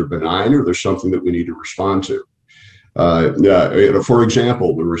mutations are benign or there's something that we need to respond to. For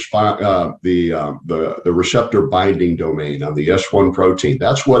example, the receptor binding domain of the S1 protein,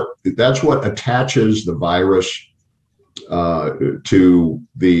 that's what attaches the virus to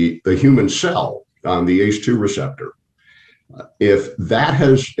the human cell on the ACE2 receptor. If that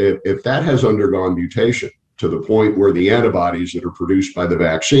has undergone mutation to the point where the antibodies that are produced by the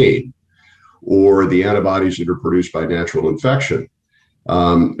vaccine or the antibodies that are produced by natural infection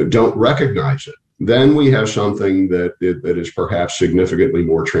don't recognize it, then we have something that is perhaps significantly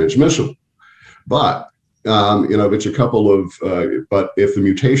more transmissible. But if it's a couple of, but if the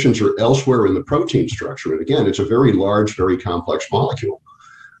mutations are elsewhere in the protein structure, and again, it's a very large, very complex molecule.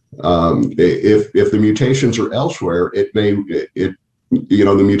 If the mutations are elsewhere, the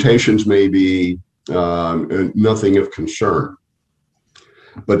mutations may be nothing of concern.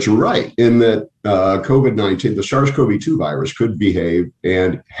 But you're right in that COVID-19, the SARS-CoV-2 virus could behave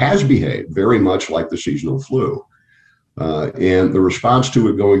and has behaved very much like the seasonal flu. And the response to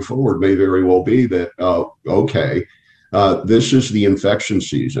it going forward may very well be that, this is the infection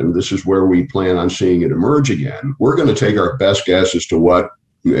season. This is where we plan on seeing it emerge again. We're going to take our best guess as to what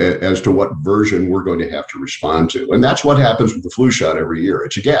version we're going to have to respond to. And that's what happens with the flu shot every year.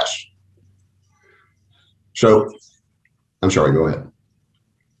 It's a guess. So, I'm sorry, go ahead.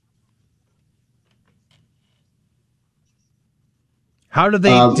 How do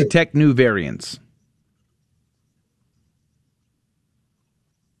they detect new variants?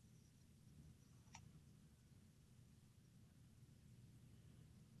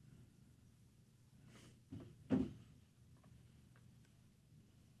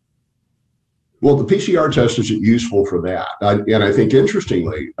 Well, the PCR test is useful for that. And I think,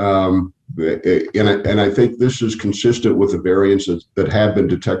 interestingly, and I think this is consistent with the variants that have been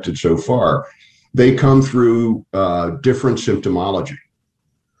detected so far, they come through different symptomology.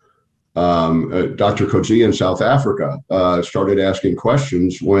 Dr. Coetzee in South Africa started asking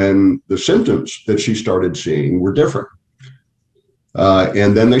questions when the symptoms that she started seeing were different.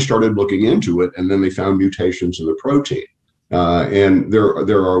 And then they started looking into it, and then they found mutations in the protein. And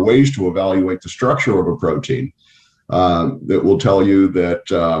there are ways to evaluate the structure of a protein that will tell you that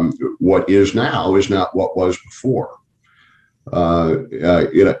what is now is not what was before. And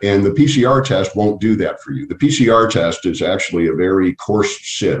the PCR test won't do that for you. The PCR test is actually a very coarse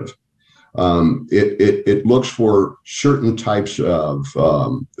sieve. It looks for certain types of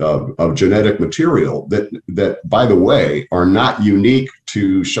genetic material that, by the way, are not unique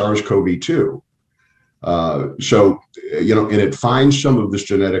to SARS-CoV-2. And it finds some of this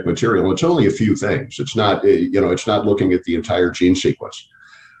genetic material. It's only a few things. It's not looking at the entire gene sequence.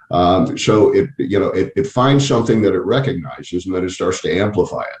 So it finds something that it recognizes, and then it starts to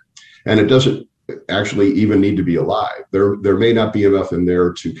amplify it. And it doesn't actually even need to be alive. There may not be enough in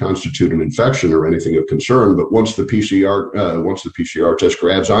there to constitute an infection or anything of concern, but once the PCR test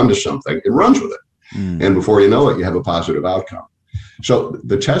grabs onto something, it runs with it. And before you know it, you have a positive outcome. So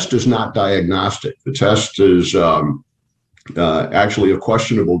the test is not diagnostic. The test is actually of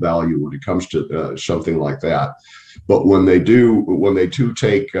questionable value when it comes to something like that. But when they do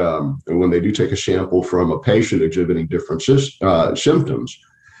take a sample from a patient exhibiting different symptoms,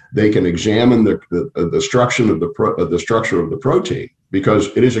 they can examine the structure of the protein, because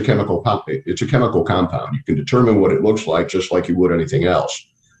it is a chemical compound. You can determine what it looks like just like you would anything else.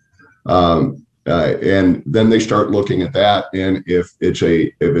 And then they start looking at that, and if it's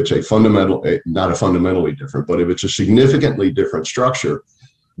a fundamental, not a fundamentally different, but if it's a significantly different structure,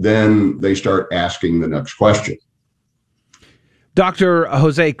 then they start asking the next question. Dr.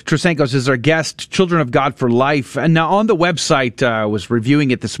 Jose Trasancos is our guest, Children of God for Life. And now on the website, I was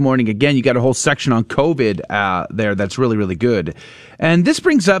reviewing it this morning. Again, you got a whole section on COVID there that's really, really good. And this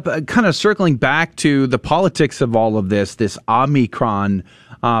brings up, kind of circling back to the politics of all of this Omicron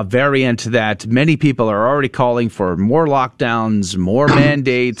variant that many people are already calling for more lockdowns, more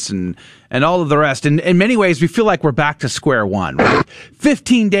mandates, and all of the rest. In many ways, we feel like we're back to square one, right?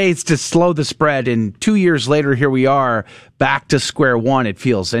 15 days to slow the spread, and 2 years later, here we are back to square one, it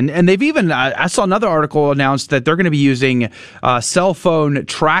feels. And they've even, I saw another article announced that they're going to be using cell phone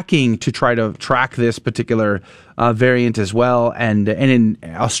tracking to try to track this particular variant as well. And in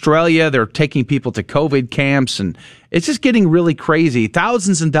Australia, they're taking people to COVID camps, and it's just getting really crazy.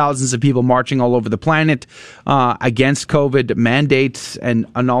 Thousands and thousands of people marching all over the planet against COVID mandates and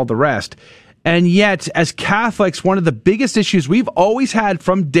all the rest. And yet, as Catholics, one of the biggest issues we've always had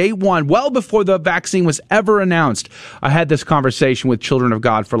from day one, well before the vaccine was ever announced, I had this conversation with Children of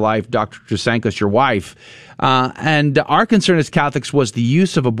God for Life, Dr. Trasancos, your wife, and our concern as Catholics was the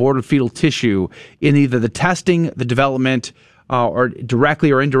use of aborted fetal tissue in either the testing, the development, or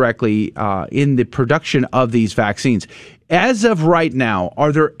directly or indirectly in the production of these vaccines. As of right now,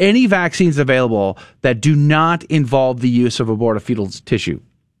 are there any vaccines available that do not involve the use of aborted fetal tissue?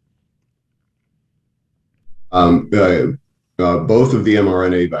 Both of the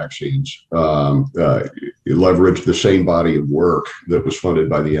mRNA vaccines leveraged the same body of work that was funded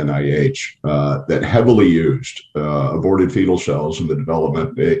by the NIH that heavily used aborted fetal cells in the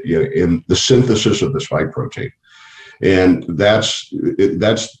development, in the synthesis of the spike protein. And that's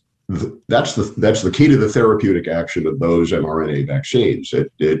the key to the therapeutic action of those mRNA vaccines.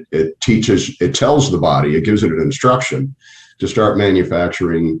 It tells the body, it gives it an instruction to start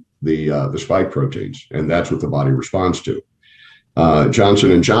manufacturing the spike proteins, and that's what the body responds to.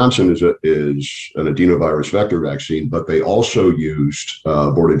 Johnson & Johnson is an adenovirus vector vaccine, but they also used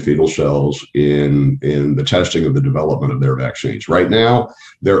aborted fetal cells in the testing of the development of their vaccines. Right now,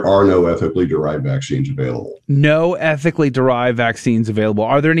 there are no ethically derived vaccines available. No ethically derived vaccines available.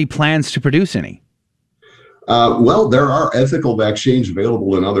 Are there any plans to produce any? Well, there are ethical vaccines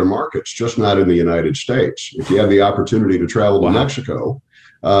available in other markets, just not in the United States. If you have the opportunity to travel to Mexico,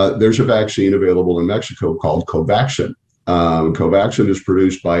 there's a vaccine available in Mexico called Covaxin. Covaxin is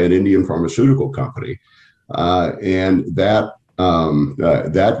produced by an Indian pharmaceutical company, and that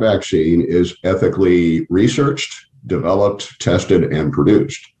vaccine is ethically researched, developed, tested, and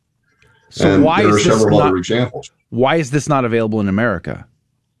produced. So and why there are is this several not, other examples. Why is this not available in America?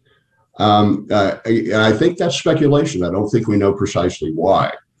 And I think that's speculation. I don't think we know precisely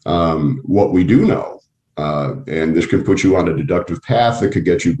why. What we do know, and this could put you on a deductive path that could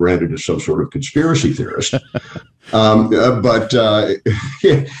get you branded as some sort of conspiracy theorist. But the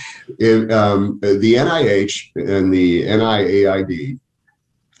NIH and the NIAID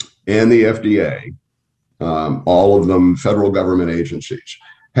and the FDA, all of them federal government agencies,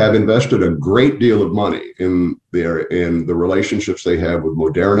 have invested a great deal of money in the relationships they have with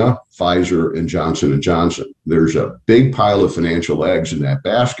Moderna, Pfizer, and Johnson & Johnson. There's a big pile of financial eggs in that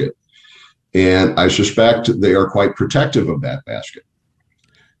basket, and I suspect they are quite protective of that basket.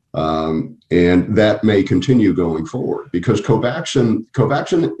 And that may continue going forward because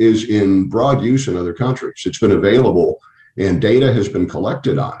Covaxin is in broad use in other countries. It's been available and data has been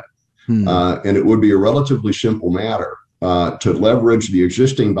collected on it. And it would be a relatively simple matter to leverage the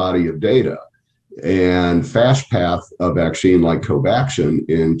existing body of data and fast path a vaccine like Covaxin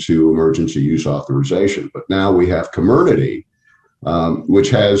into emergency use authorization. But now we have Comirnaty, which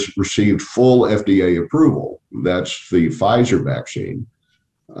has received full FDA approval. That's the Pfizer vaccine.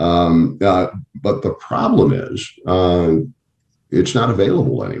 But the problem is it's not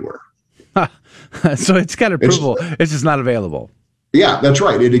available anywhere. So it's got approval. It's just not available. Yeah, that's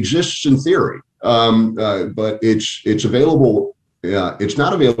right. It exists in theory. But it's available. It's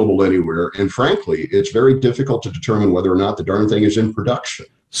not available anywhere. And frankly, it's very difficult to determine whether or not the darn thing is in production.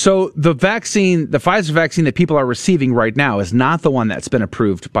 So the vaccine, the Pfizer vaccine that people are receiving right now is not the one that's been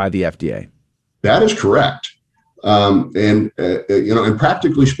approved by the FDA. That is correct. And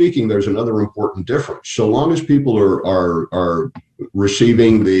practically speaking, there's another important difference. So long as people are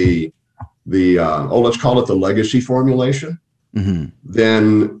receiving let's call it the legacy formulation,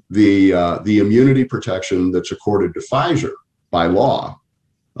 then the immunity protection that's accorded to Pfizer by law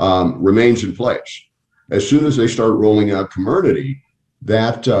remains in place. As soon as they start rolling out Comirnaty,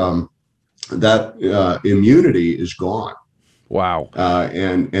 that immunity is gone. Wow.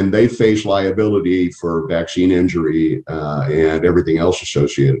 And they face liability for vaccine injury and everything else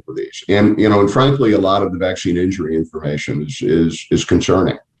associated with these. And frankly, a lot of the vaccine injury information is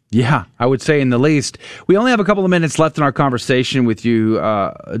concerning. Yeah, I would say in the least. We only have a couple of minutes left in our conversation with you,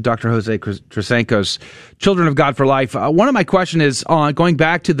 Dr. Jose Trasancos, Children of God for Life. One of my questions is on going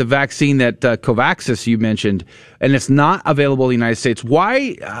back to the vaccine that Covaxis you mentioned, and it's not available in the United States.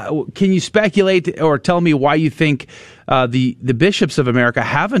 Why? Can you speculate or tell me why you think the bishops of America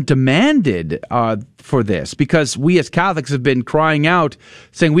haven't demanded for this? Because we as Catholics have been crying out,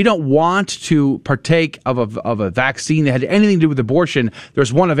 saying we don't want to partake of a vaccine that had anything to do with abortion.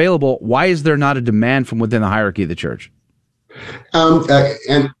 There's one available. Why is there not a demand from within the hierarchy of the church?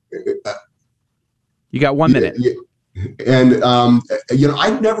 You got 1 minute. And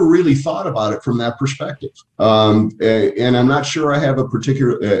I've never really thought about it from that perspective, and I'm not sure I have a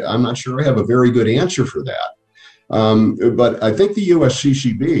very good answer for that. But I think the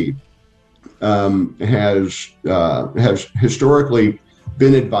USCCB has historically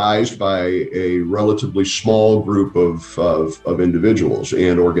been advised by a relatively small group of individuals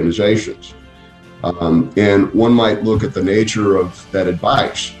and organizations. And one might look at the nature of that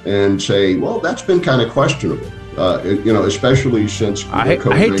advice and say, well, that's been kind of questionable, especially since I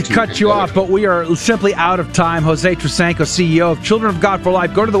hate to cut you off, but we are simply out of time. Jose Trasancos, CEO of Children of God for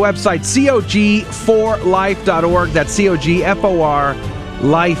Life. Go to the website, cog4life.org. That's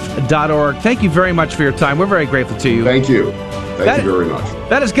cog4life.org. Thank you very much for your time. We're very grateful to you. Thank you. Thank you very much.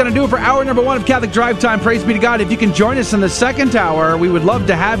 That is going to do it for hour number 1 of Catholic Drive Time. Praise be to God. If you can join us in the second hour, we would love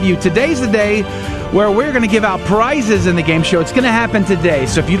to have you. Today's the day where we're going to give out prizes in the game show. It's going to happen today.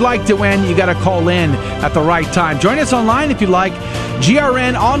 So if you'd like to win, you got to call in at the right time. Join us online if you'd like.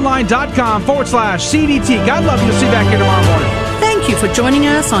 grnonline.com/CDT. God love you. We'll see you back here tomorrow morning. Thank you for joining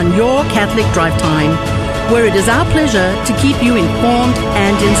us on Your Catholic Drive Time, where it is our pleasure to keep you informed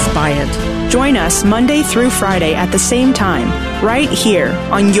and inspired. Join us Monday through Friday at the same time, right here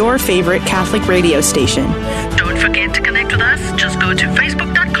on your favorite Catholic radio station. Don't forget to connect with us. Just go to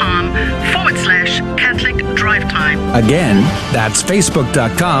facebook.com/Catholic Drive Time. Again, that's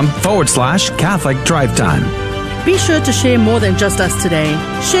facebook.com/Catholic Drive Time. Be sure to share more than just us today.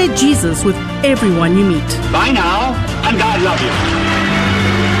 Share Jesus with everyone you meet. Bye now, and God love you.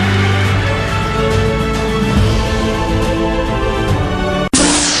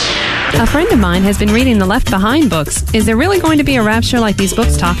 A friend of mine has been reading the Left Behind books. Is there really going to be a rapture like these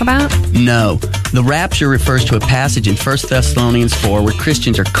books talk about? No. The rapture refers to a passage in 1 Thessalonians 4 where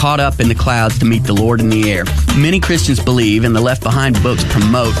Christians are caught up in the clouds to meet the Lord in the air. Many Christians believe, and the Left Behind books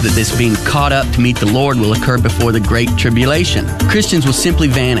promote, that this being caught up to meet the Lord will occur before the Great Tribulation. Christians will simply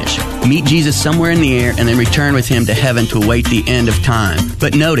vanish, meet Jesus somewhere in the air, and then return with him to heaven to await the end of time.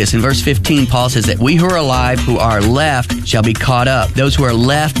 But notice, in verse 15, Paul says that we who are alive, who are left, shall be caught up. Those who are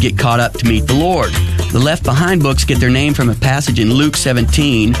left get caught up to meet the Lord. The Left Behind books get their name from a passage in Luke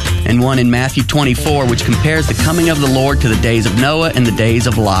 17 and one in Matthew 24, which compares the coming of the Lord to the days of Noah and the days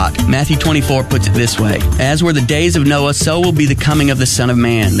of Lot. Matthew 24 puts it this way: As were the days of Noah, so will be the coming of the Son of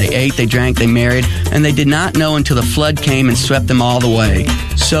Man. They ate, they drank, they married, and they did not know until the flood came and swept them all away.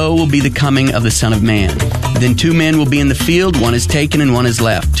 So will be the coming of the Son of Man. Then 2 men will be in the field, one is taken and one is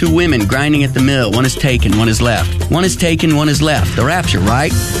left. 2 women grinding at the mill, one is taken, one is left. One is taken, one is left. The rapture,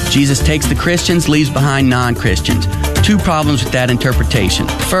 right? Jesus takes the Christians, leaves behind non-Christians. 2 problems with that interpretation.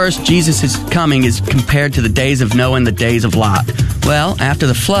 First, Jesus' coming is compared to the days of Noah and the days of Lot. Well, after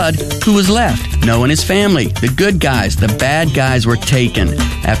the flood, who was left? Noah and his family. The good guys. The bad guys were taken.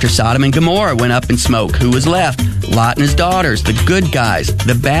 After Sodom and Gomorrah went up in smoke, who was left? Lot and his daughters. The good guys.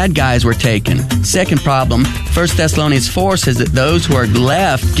 The bad guys were taken. Second problem, 1 Thessalonians 4 says that those who are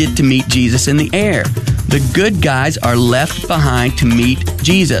left get to meet Jesus in the air. The good guys are left behind to meet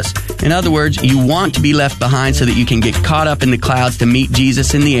Jesus. In other words, you want to be left behind so that you can get caught up in the clouds to meet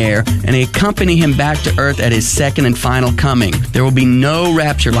Jesus in the air and accompany him back to earth at his second and final coming. There will be no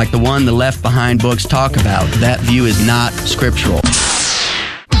rapture like the one the Left Behind books talk about. That view is not scriptural.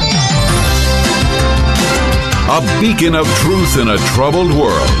 A beacon of truth in a troubled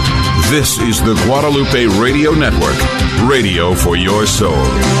world. This is the Guadalupe Radio Network, radio for your soul.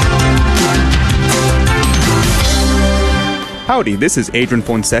 Howdy, this is Adrian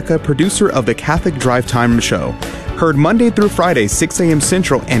Fonseca, producer of the Catholic Drive Time Show. Heard Monday through Friday, 6 a.m.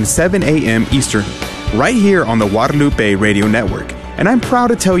 Central and 7 a.m. Eastern, right here on the Guadalupe Radio Network. And I'm proud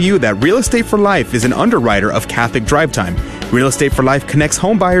to tell you that Real Estate for Life is an underwriter of Catholic Drive Time. Real Estate for Life connects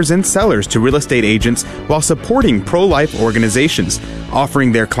home buyers and sellers to real estate agents while supporting pro-life organizations,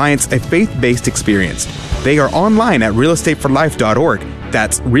 offering their clients a faith-based experience. They are online at realestateforlife.org.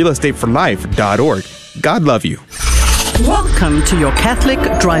 That's realestateforlife.org. God love you. Welcome to your Catholic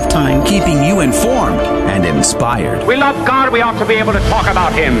Drive Time, keeping you informed and inspired. We love God. We ought to be able to talk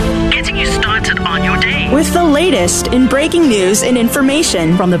about Him. Getting you started on your day. With the latest in breaking news and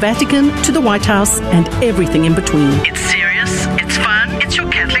information from the Vatican to the White House and everything in between. It's serious, it's fun, it's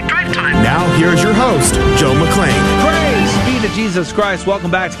your Catholic Drive Time. Now, here's your host, Joe McClain. Praise be to Jesus Christ.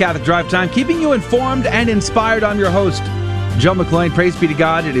 Welcome back to Catholic Drive Time, keeping you informed and inspired. I'm your host, Joe McClain. Praise be to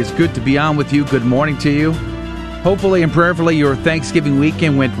God. It is good to be on with you. Good morning to you. Hopefully and prayerfully your Thanksgiving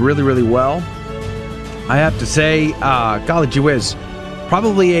weekend went really, really well. I have to say, golly gee whiz,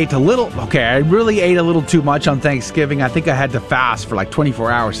 probably ate a little, I really ate a little too much on Thanksgiving. I think I had to fast for like 24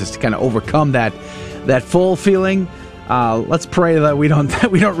 hours just to kind of overcome that full feeling. Let's pray that we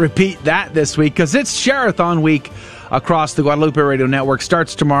don't repeat that this week, because it's Share-a-thon week across the Guadalupe Radio Network.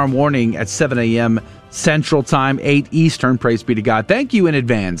 Starts tomorrow morning at 7 a.m. Central Time, 8 Eastern. Praise be to God. Thank you in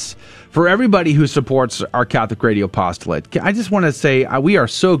advance for everybody who supports our Catholic Radio apostolate. I just want to say we are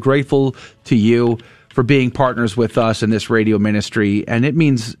so grateful to you for being partners with us in this radio ministry, and it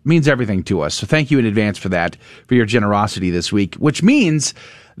means everything to us. So thank you in advance for that, for your generosity this week, which means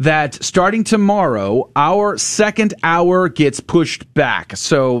that starting tomorrow, our second hour gets pushed back.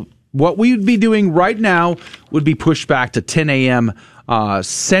 So what we would be doing right now would be pushed back to 10 a.m.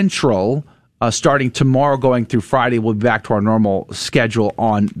 Central. Starting tomorrow, going through Friday, we'll be back to our normal schedule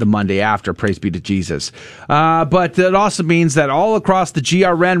on the Monday after. Praise be to Jesus. But it also means that all across the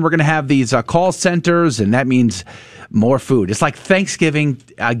GRN, we're going to have these call centers, and that means more food. It's like Thanksgiving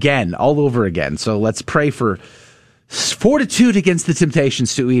again, all over again. So let's pray for fortitude against the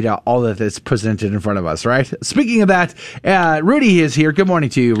temptations to eat all that is presented in front of us, right? Speaking of that, Rudy is here. Good morning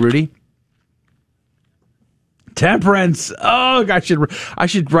to you, Rudy. Temperance. Oh, gosh, I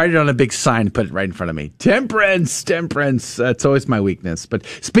should write it on a big sign and put it right in front of me. Temperance. That's always my weakness. But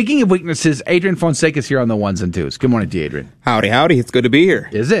speaking of weaknesses, Adrian Fonseca is here on the ones and twos. Good morning to you, Adrian. Howdy. It's good to be here.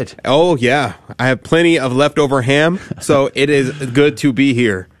 Is it? Oh, yeah. I have plenty of leftover ham, so it is good to be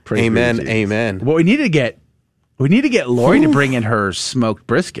here. Praise amen. Well, we need to get Lori to bring in her smoked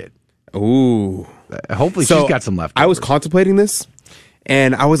brisket. Ooh. Hopefully she's got some leftovers. I was contemplating this.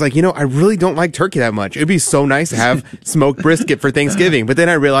 And I was like, I really don't like turkey that much. It'd be so nice to have smoked brisket for Thanksgiving. But then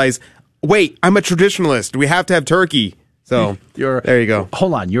I realized, wait, I'm a traditionalist. We have to have turkey. So there you go.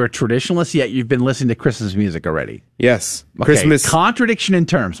 Hold on. You're a traditionalist, yet you've been listening to Christmas music already. Yes. Okay. Christmas. Contradiction in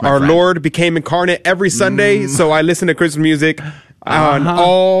terms, my Our friend. Lord became incarnate every Sunday, so I listen to Christmas music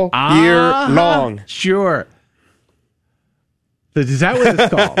all year long. Sure. Is that what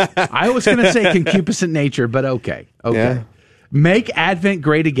it's called? I was going to say concupiscent nature, but okay. Yeah. Make Advent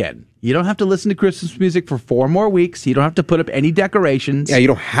great again. You don't have to listen to Christmas music for 4 more weeks. You don't have to put up any decorations. Yeah, you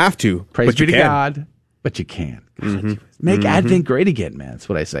don't have to. Praise be to God. But you can. Mm-hmm. Make Advent great again, man. That's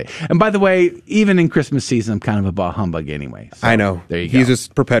what I say. And by the way, even in Christmas season, I'm kind of a bah humbug anyway. So I know. There you go. He's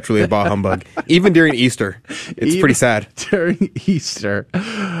just perpetually a bah humbug. Even during Easter. It's pretty sad. During Easter.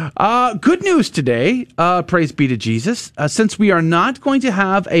 Good news today. Praise be to Jesus. Since we are not going to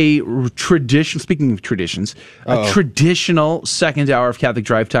have a tradition, speaking of traditions, a traditional second hour of Catholic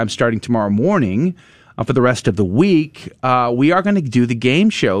Drive Time starting tomorrow morning, for the rest of the week, we are going to do the game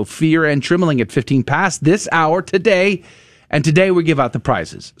show, Fear and Trembling, at 15 past this hour today. And today we give out the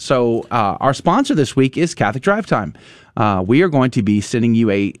prizes. So our sponsor this week is Catholic Drive Time. We are going to be sending you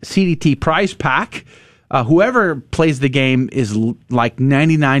a CDT prize pack. Whoever plays the game is like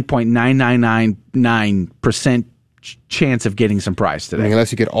 99.9999% chance of getting some prize today.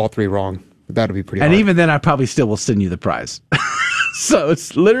 Unless you get all 3 wrong. That would be pretty hard. And even then, I probably still will send you the prize. So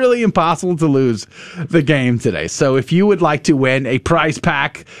it's literally impossible to lose the game today. So if you would like to win a prize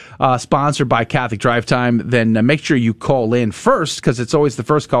pack sponsored by Catholic Drive Time, then make sure you call in first, because it's always the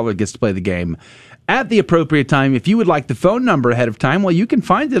first caller that gets to play the game at the appropriate time. If you would like the phone number ahead of time, well, you can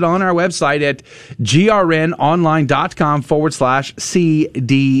find it on our website at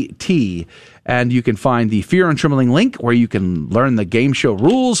grnonline.com/CDT. And you can find the Fear and Trembling link where you can learn the game show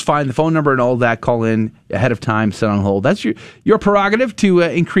rules, find the phone number and all that, call in ahead of time, set on hold. That's your prerogative to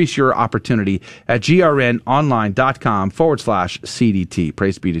increase your opportunity at grnonline.com/CDT.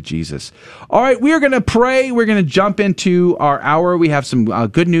 Praise be to Jesus. All right, we are going to pray. We're going to jump into our hour. We have some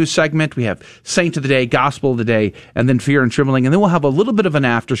good news segment. We have Saint of the Day, Gospel of the Day, and then Fear and Trembling. And then we'll have a little bit of an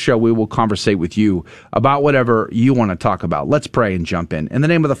after show. We will conversate with you about whatever you want to talk about. Let's pray and jump in. In the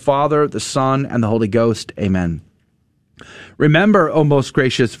name of the Father, the Son, and the Holy Ghost. Amen. Remember, O most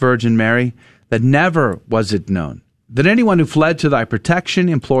gracious Virgin Mary, that never was it known that anyone who fled to thy protection,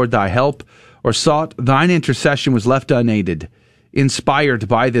 implored thy help, or sought thine intercession was left unaided. Inspired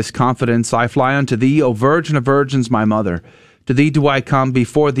by this confidence, I fly unto thee, O Virgin of Virgins, my mother. To thee do I come,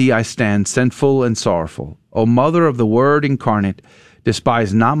 before thee I stand, sinful and sorrowful. O Mother of the Word incarnate,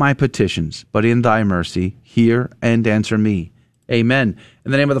 despise not my petitions, but in thy mercy hear and answer me. Amen.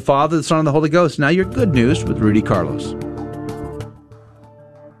 In the name of the Father, the Son, and the Holy Ghost. Now your good news with Rudy Carlos.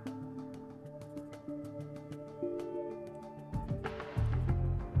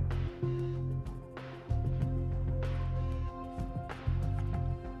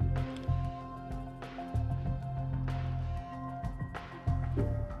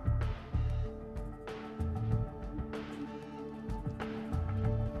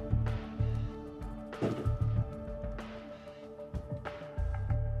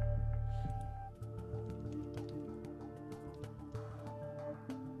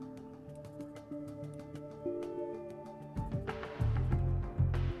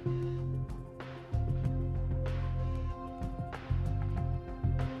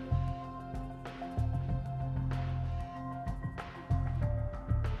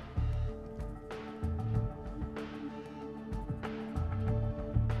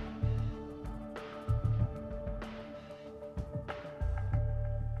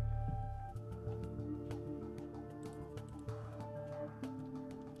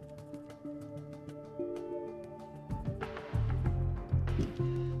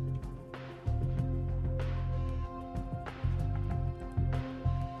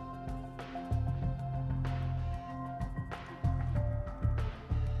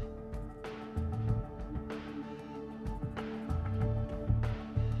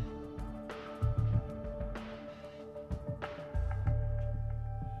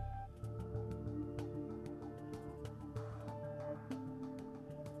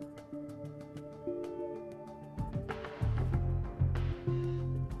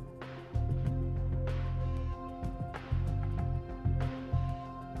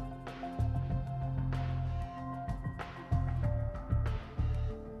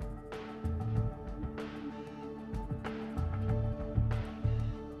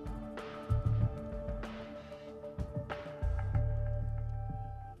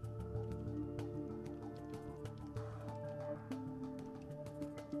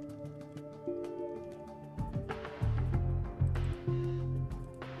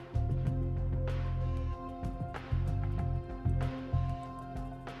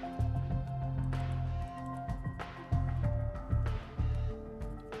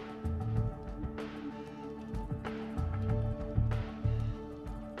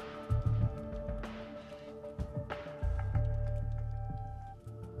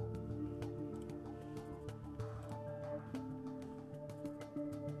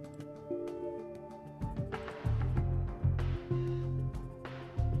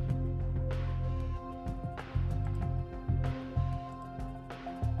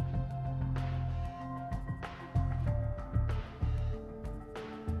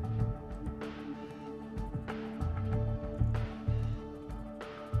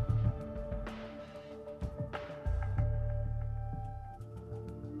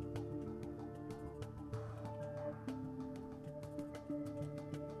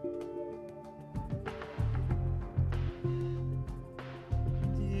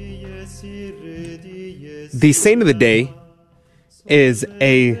 The saint of the day is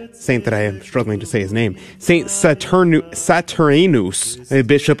a saint that I am struggling to say his name. Saint Saturninus, a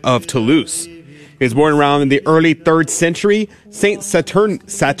bishop of Toulouse. He was born around in the early 3rd century. Saint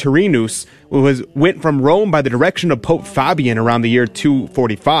Saturninus went from Rome by the direction of Pope Fabian around the year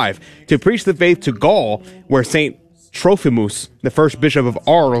 245 to preach the faith to Gaul, where Saint Trophimus, the first bishop of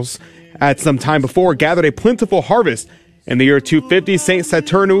Arles, at some time before, gathered a plentiful harvest. In the year 250, Saint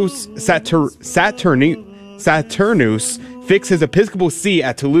Saturnus fixed his episcopal see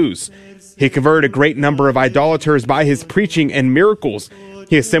at Toulouse. He converted a great number of idolaters by his preaching and miracles.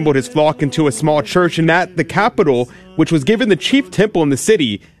 He assembled his flock into a small church, and at the capital, which was given the chief temple in the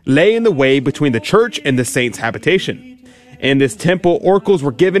city, lay in the way between the church and the saint's habitation. In this temple, oracles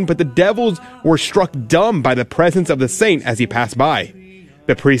were given, but the devils were struck dumb by the presence of the saint as he passed by.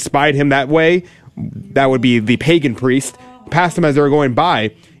 The priest spied him that way. That would be the pagan priest. Passed him as they were going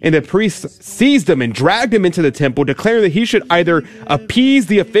by, and the priest seized him and dragged him into the temple, declaring that he should either appease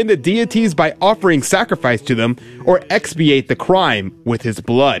the offended deities by offering sacrifice to them, or expiate the crime with his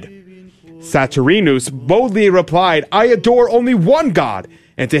blood. Saturninus boldly replied, "I adore only one God,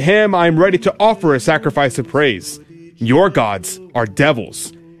 and to him I am ready to offer a sacrifice of praise. Your gods are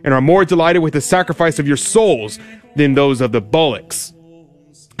devils, and are more delighted with the sacrifice of your souls than those of the bullocks.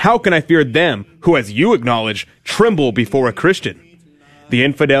 How can I fear them who, as you acknowledge, tremble before a Christian?" The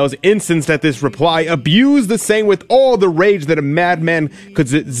infidels, incensed at this reply, abused the saint with all the rage that a madman's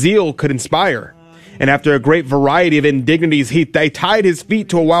zeal could inspire. And after a great variety of indignities, they tied his feet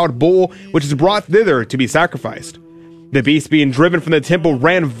to a wild bull, which is brought thither to be sacrificed. The beast, being driven from the temple,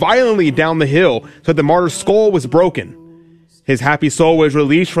 ran violently down the hill, so that the martyr's skull was broken. His happy soul was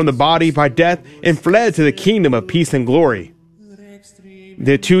released from the body by death and fled to the kingdom of peace and glory.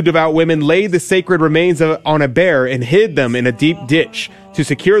 The two devout women laid the sacred remains on a bier and hid them in a deep ditch to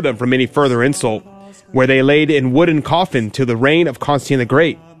secure them from any further insult, where they laid in wooden coffin till the reign of Constantine the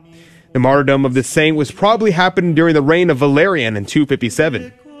Great. The martyrdom of the saint was probably happened during the reign of Valerian in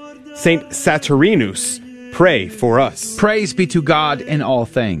 257. Saint Saturninus, pray for us. Praise be to God in all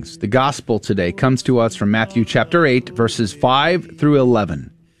things. The gospel today comes to us from Matthew chapter 8, verses 5 through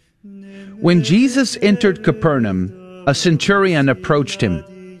 11. When Jesus entered Capernaum, a centurion approached him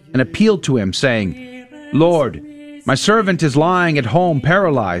and appealed to him, saying, "Lord, my servant is lying at home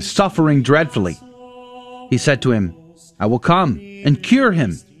paralyzed, suffering dreadfully." He said to him, "I will come and cure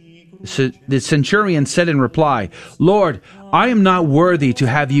him." The centurion said in reply, "Lord, I am not worthy to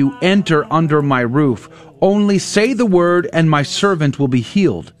have you enter under my roof. Only say the word, and my servant will be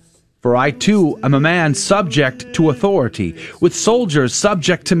healed. For I too am a man subject to authority, with soldiers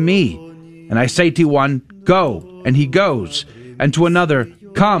subject to me. And I say to one, 'Go,' and he goes, and to another,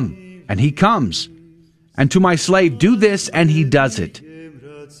 'Come,' and he comes, and to my slave, 'Do this,' and he does it."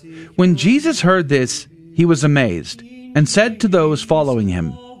 When Jesus heard this, he was amazed, and said to those following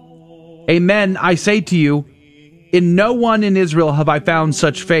him, "Amen, I say to you, in no one in Israel have I found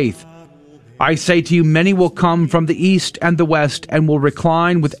such faith. I say to you, many will come from the east and the west, and will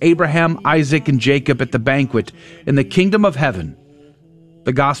recline with Abraham, Isaac, and Jacob at the banquet in the kingdom of heaven."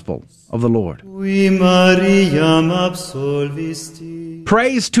 The gospel of the Lord.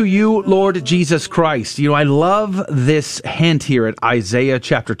 Praise to you, Lord Jesus Christ. You know, I love this hint here at Isaiah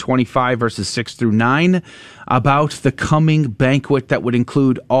chapter 25, verses 6 through 9, about the coming banquet that would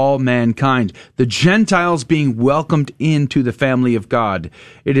include all mankind, the Gentiles being welcomed into the family of God.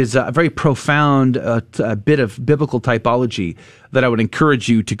 It is a very profound bit of biblical typology that I would encourage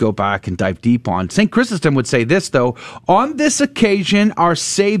you to go back and dive deep on. St. Chrysostom would say this, though: "On this occasion, our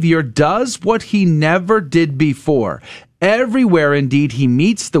Savior does what he never did before. Everywhere, indeed, he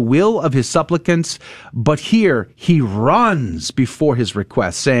meets the will of his supplicants, but here he runs before his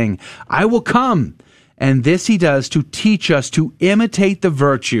request, saying, 'I will come.' And this he does to teach us to imitate the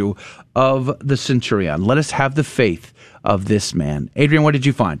virtue of the centurion. Let us have the faith of this man." Adrian, what did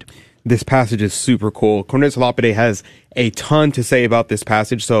you find? This passage is super cool. Cornelius Lapide has a ton to say about this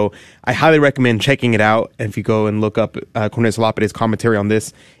passage, so I highly recommend checking it out. And if you go and look up Cornelius Lapide's commentary on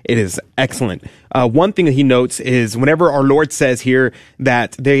this, it is excellent. One thing that he notes is whenever our Lord says here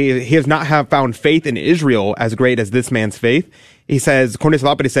that he has not found faith in Israel as great as this man's faith, he says, Cornelius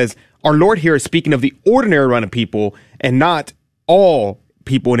Lapide says, our Lord here is speaking of the ordinary run of people and not all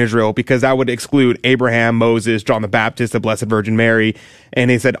people in Israel, because that would exclude Abraham, Moses, John the Baptist, the Blessed Virgin Mary.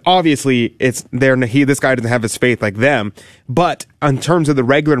 And he said, obviously, this guy doesn't have his faith like them. But in terms of the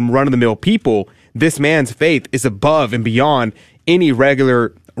regular run-of-the-mill people, this man's faith is above and beyond any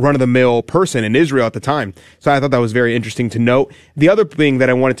regular run-of-the-mill person in Israel at the time. So I thought that was very interesting to note. The other thing that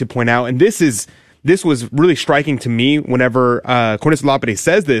I wanted to point out, and this was really striking to me whenever Cornelius Lapide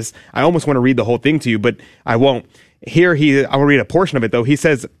says this. I almost want to read the whole thing to you, but I won't. Here, I will read a portion of it, though. He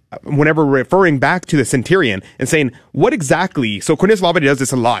says, whenever referring back to the centurion and saying, what exactly, so Cornelius Lapide does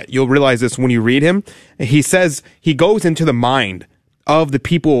this a lot. You'll realize this when you read him. He says, he goes into the mind of the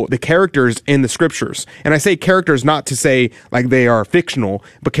people, the characters in the scriptures. And I say characters not to say like they are fictional,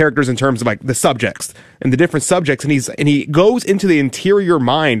 but characters in terms of like the subjects and the different subjects. And he goes into the interior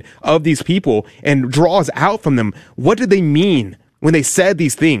mind of these people and draws out from them, what did they mean when they said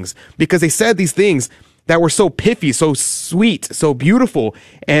these things? Because they said these things that were so pithy, so sweet, so beautiful.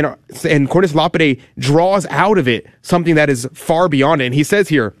 And Cornelius Lapide draws out of it something that is far beyond it. And he says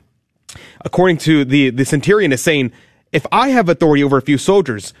here, according to the centurion is saying, if I have authority over a few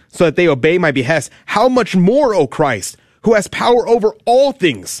soldiers so that they obey my behest, how much more, O Christ, who has power over all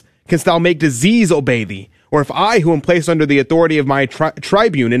things, canst thou make disease obey thee? Or if I, who am placed under the authority of my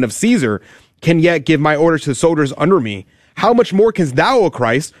tribune and of Caesar, can yet give my orders to the soldiers under me, how much more canst thou, O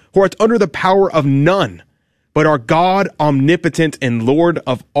Christ, who art under the power of none, but art God omnipotent and Lord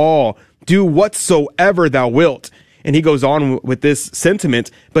of all, do whatsoever thou wilt. And he goes on with this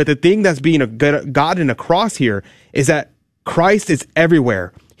sentiment, but the thing that's being a God in a cross here is that Christ is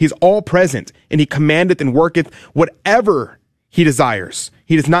everywhere. He's all present, and he commandeth and worketh whatever he desires.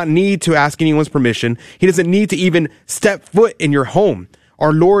 He does not need to ask anyone's permission. He doesn't need to even step foot in your home.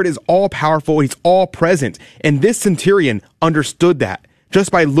 Our Lord is all powerful. He's all present. And this centurion understood that.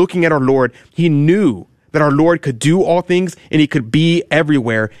 Just by looking at our Lord, he knew that our Lord could do all things and he could be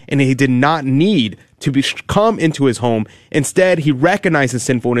everywhere, and he did not need to come into his home. Instead, he recognized his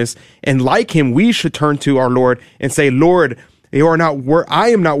sinfulness, and like him, we should turn to our Lord and say, Lord, I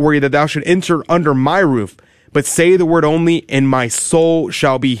am not worried that thou should enter under my roof, but say the word only, and my soul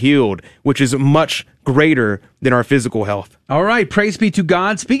shall be healed, which is much greater than our physical health. All right, praise be to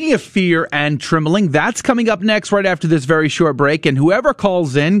God. Speaking of fear and trembling, that's coming up next right after this very short break, and whoever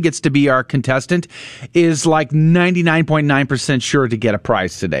calls in gets to be our contestant is like 99.9% sure to get a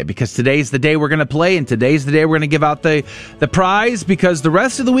prize today, because today's the day we're going to play, and today's the day we're going to give out the prize, because the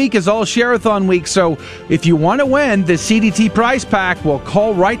rest of the week is all Share-a-thon week. So if you want to win the CDT prize pack, well,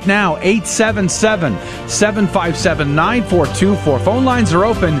 call right now, 877-757-9424. Phone lines are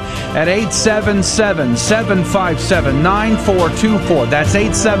open at 877-757-9424. That's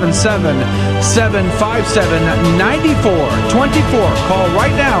 877-757-9424. Call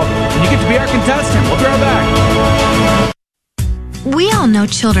right now, and you get to be our contestant. We'll be right back. We all know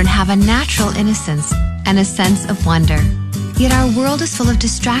children have a natural innocence and a sense of wonder. Yet our world is full of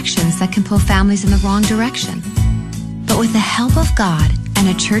distractions that can pull families in the wrong direction. But with the help of God and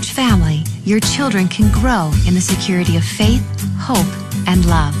a church family, your children can grow in the security of faith, hope, and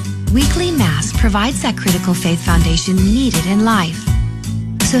love. Weekly Mass provides that critical faith foundation needed in life.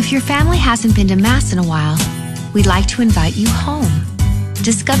 So if your family hasn't been to Mass in a while, we'd like to invite you home.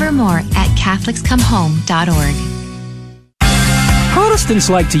 Discover more at CatholicsComeHome.org. Protestants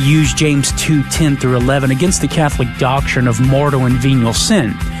like to use James 2:10-11 against the Catholic doctrine of mortal and venial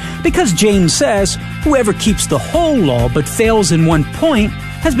sin, because James says, whoever keeps the whole law but fails in one point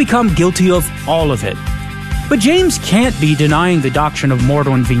has become guilty of all of it. But James can't be denying the doctrine of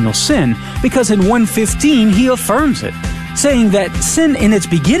mortal and venial sin, because in 1:15 he affirms it, saying that sin in its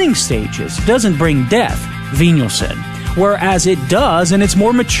beginning stages doesn't bring death, venial sin, whereas it does in its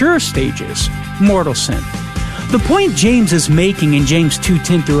more mature stages, mortal sin. The point James is making in James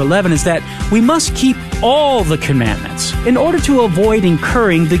 2:10-11 is that we must keep all the commandments in order to avoid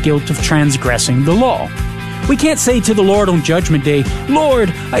incurring the guilt of transgressing the law. We can't say to the Lord on Judgment Day,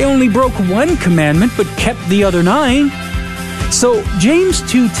 Lord, I only broke one commandment but kept the other 9. So James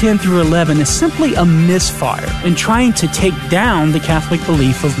 2:10-11 is simply a misfire in trying to take down the Catholic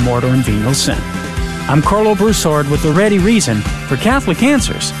belief of mortal and venial sin. I'm Carlo Broussard with the ready reason for Catholic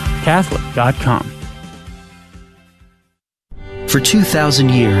Answers, Catholic.com. For 2,000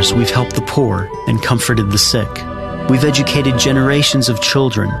 years, we've helped the poor and comforted the sick. We've educated generations of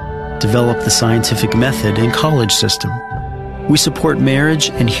children, developed the scientific method and college system. We support marriage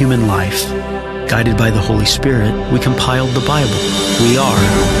and human life. Guided by the Holy Spirit, we compiled the Bible. We are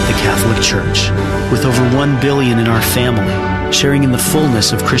the Catholic Church, with over 1 billion in our family, sharing in the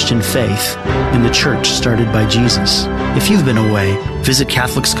fullness of Christian faith in the church started by Jesus. If you've been away, visit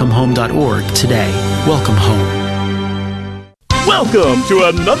CatholicsComeHome.org today. Welcome home. Welcome to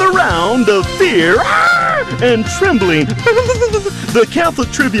another round of Fear and Trembling, the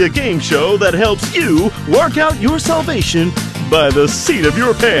Catholic trivia game show that helps you work out your salvation by the seat of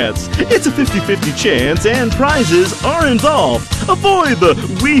your pants. It's a 50-50 chance and prizes are involved. Avoid the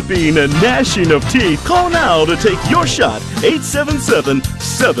weeping and gnashing of teeth. Call now to take your shot.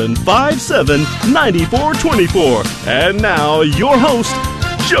 877-757-9424. And now, your host,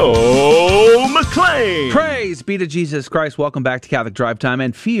 Joe McClain. Praise be to Jesus Christ. Welcome back to Catholic Drive Time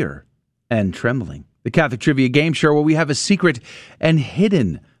and Fear and Trembling, the Catholic Trivia Game Show where we have a secret and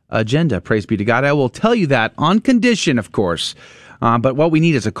hidden agenda. Praise be to God. I will tell you that on condition, of course. But what we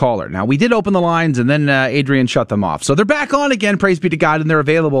need is a caller. Now, we did open the lines, and then Adrian shut them off. So they're back on again, praise be to God, and they're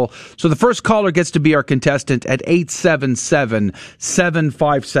available. So the first caller gets to be our contestant at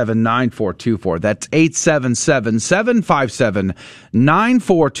 877-757-9424. That's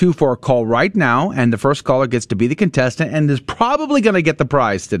 877-757-9424. Call right now, and the first caller gets to be the contestant and is probably going to get the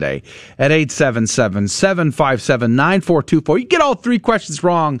prize today at 877-757-9424. You get all 3 questions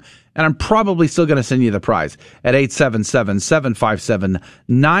wrong, And I'm probably still going to send you the prize at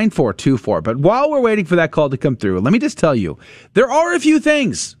 877-757-9424. But while we're waiting for that call to come through, let me just tell you, there are a few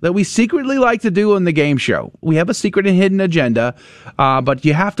things that we secretly like to do on the game show. We have a secret and hidden agenda, but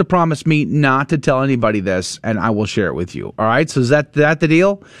you have to promise me not to tell anybody this, and I will share it with you. All right? So is that the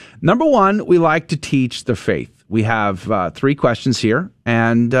deal? Number one, we like to teach the faith. We have 3 questions here,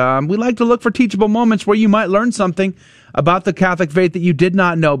 and we like to look for teachable moments where you might learn something about the Catholic faith that you did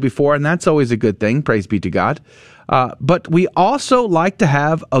not know before, and that's always a good thing. Praise be to God. But we also like to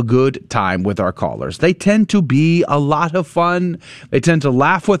have a good time with our callers. They tend to be a lot of fun. They tend to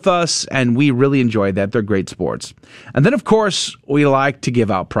laugh with us, and we really enjoy that. They're great sports. And then, of course, we like to give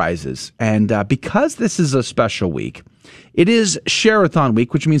out prizes. And because this is a special week, it is Share-a-thon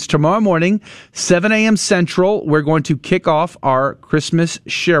week, which means tomorrow morning, 7 a.m. Central, we're going to kick off our Christmas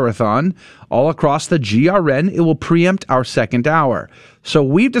Share-a-thon all across the GRN. It will preempt our second hour. So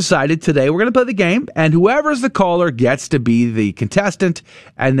we've decided today we're going to play the game, and whoever's the caller gets to be the contestant,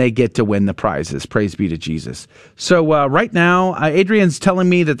 and they get to win the prizes. Praise be to Jesus. So right now, Adrian's telling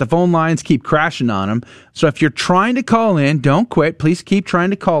me that the phone lines keep crashing on him. So if you're trying to call in, don't quit. Please keep trying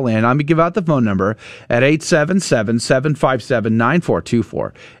to call in. I'm going to give out the phone number at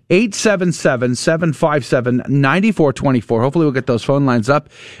 877-757-9424. 877-757-9424. Hopefully we'll get those phone lines up,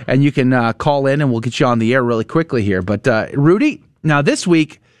 and you can call in, and we'll get you on the air really quickly here. But Rudy, now next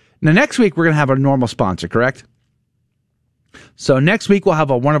week, we're going to have a normal sponsor, correct? So next week we'll have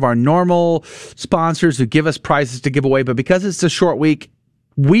one of our normal sponsors who give us prizes to give away, but because it's a short week,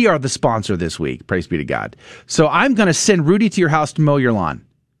 we are the sponsor this week. Praise be to God. So I'm going to send Rudy to your house to mow your lawn.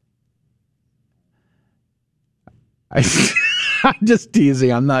 I'm just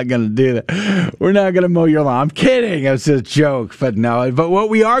teasing. I'm not going to do that. We're not going to mow your lawn. I'm kidding. It was a joke, but no. But what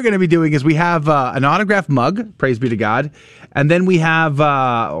we are going to be doing is we have an autographed mug. Praise be to God. And then we have,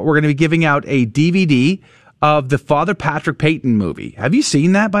 we're going to be giving out a DVD of the Father Patrick Peyton movie. Have you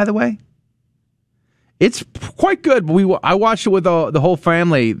seen that, by the way? It's quite good. I watched it with the whole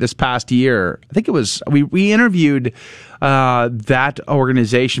family this past year. I think it was, we interviewed that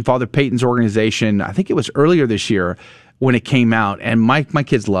organization, Father Peyton's organization, I think it was earlier this year when it came out, and my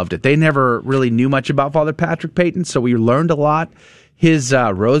kids loved it. They never really knew much about Father Patrick Peyton, so we learned a lot. His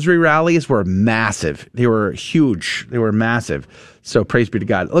rosary rallies were massive. They were huge. They were massive. So praise be to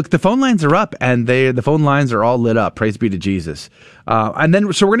God. Look, the phone lines are up, and the phone lines are all lit up. Praise be to Jesus. And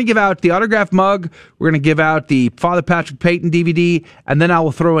then, so we're going to give out the autographed mug. We're going to give out the Father Patrick Peyton DVD, and then I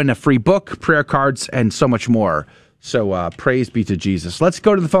will throw in a free book, prayer cards, and so much more. So praise be to Jesus. Let's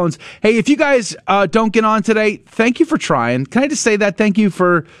go to the phones. Hey, if you guys don't get on today, thank you for trying. Can I just say that? Thank you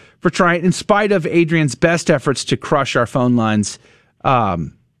for trying. In spite of Adrian's best efforts to crush our phone lines, we're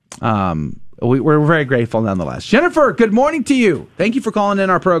very grateful nonetheless. Jennifer, good morning to you. Thank you for calling in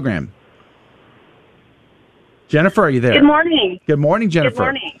our program. Jennifer, are you there? Good morning. Good morning, Jennifer. Good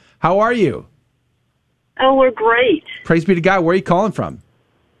morning. How are you? Oh, we're great. Praise be to God. Where are you calling from?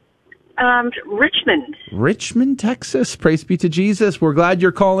 Richmond. Richmond, Texas. Praise be to Jesus. We're glad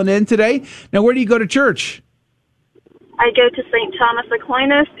you're calling in today. Now, where do you go to church? I go to St. Thomas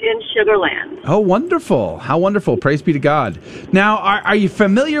Aquinas in Sugar Land. Oh, wonderful. How wonderful. Praise be to God. Now, are you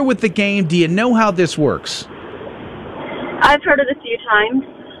familiar with the game? Do you know how this works? I've heard it a few times.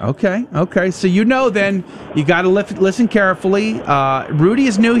 Okay. So you know then, you got to listen carefully. Rudy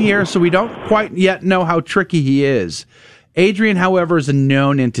is new here, so we don't quite yet know how tricky he is. Adrian, however, is a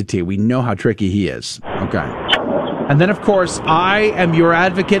known entity. We know how tricky he is. Okay. And then, of course, I am your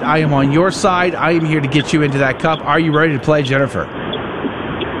advocate. I am on your side. I am here to get you into that cup. Are you ready to play, Jennifer?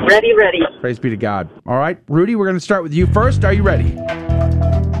 Ready. Praise be to God. All right, Rudy, we're going to start with you first. Are you ready?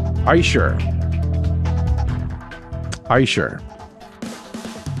 Are you sure? Are you sure?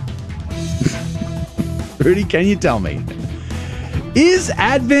 Rudy, can you tell me? Is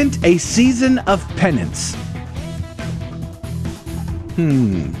Advent a season of penance?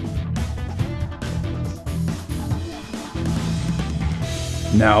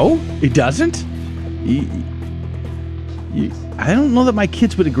 No, it doesn't. I don't know that my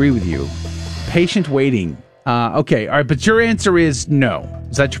kids would agree with you. Patient waiting. Okay, all right, but your answer is no.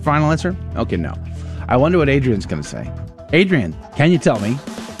 Is that your final answer? Okay, no. I wonder what Adrian's going to say. Adrian, can you tell me,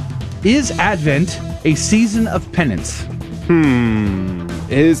 is Advent a season of penance?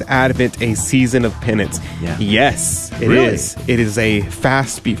 Is Advent a season of penance? Yeah. Yes, it is. It is a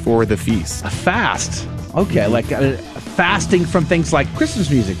fast before the feast. A fast? Okay, like fasting from things like Christmas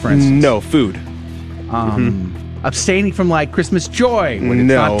music, for instance. No, food. Abstaining from like Christmas joy when it's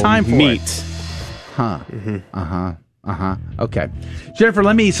not time for meat. it. Huh. Okay. Jennifer,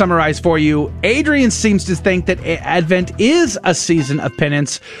 let me summarize for you. Adrian seems to think that Advent is a season of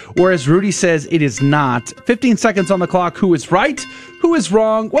penance, whereas Rudy says it is not. 15 seconds on the clock. Who is right? Who is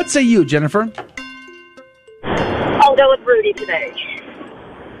wrong? What say you, Jennifer? I'll go with Rudy today.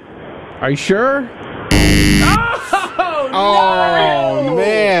 Are you sure? Oh,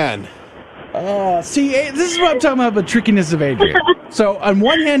 man. See, this is what I'm talking about, the trickiness of Adrian. So on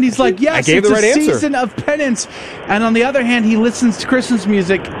one hand, he's like, yes, it's a season of penance. And on the other hand, he listens to Christmas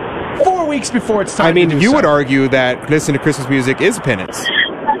music 4 weeks before it's time to do you so. would argue that listening to Christmas music is penance.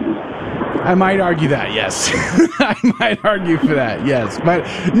 I might argue that, yes. I might argue for that, yes. But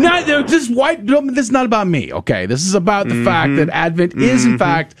this is not about me, okay? This is about the fact that Advent is, in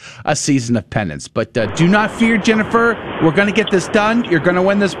fact, a season of penance. But do not fear, Jennifer. We're going to get this done. You're going to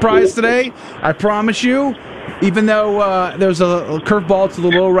win this prize today. I promise you. Even though there's a curveball to the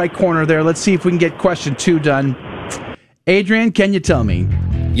lower right corner there, let's see if we can get question 2 done. Adrian, can you tell me?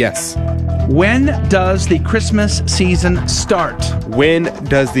 Yes. When does the Christmas season start? When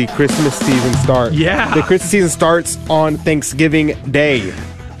does the Christmas season start? Yeah. The Christmas season starts on Thanksgiving Day.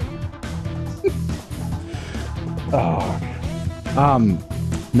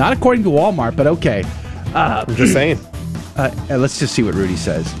 Not according to Walmart, but okay. I'm just saying. Let's just see what Rudy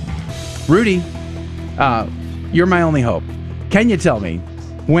says. Rudy, you're my only hope. Can you tell me,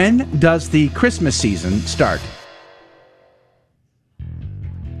 when does the Christmas season start?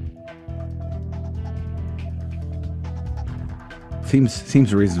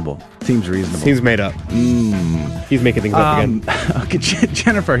 Seems reasonable. Seems made up. He's making things up again. Okay,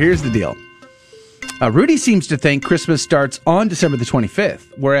 Jennifer, here's the deal. Rudy seems to think Christmas starts on December the 25th,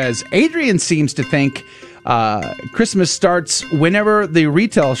 whereas Adrian seems to think Christmas starts whenever the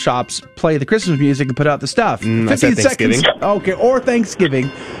retail shops play the Christmas music and put out the stuff. 15 seconds. Okay, or Thanksgiving.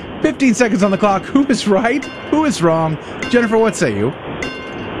 15 seconds on the clock. Who is right? Who is wrong? Jennifer, what say you?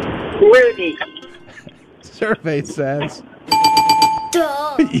 Rudy. Survey says...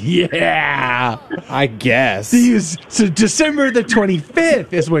 Yeah, I guess. So December the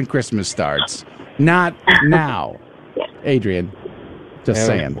 25th is when Christmas starts, not now. Adrian, just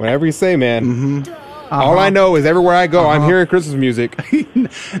saying. Whatever you say, man. All I know is everywhere I go, I'm hearing Christmas music.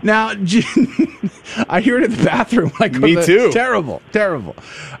 Now, I hear it in the bathroom. Me too. Terrible.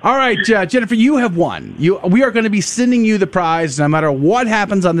 All right, Jennifer, you have won. We are going to be sending you the prize no matter what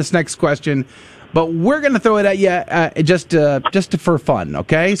happens on this next question. But we're going to throw it at you just for fun,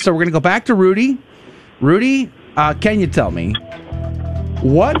 okay? So we're going to go back to Rudy. Rudy, can you tell me,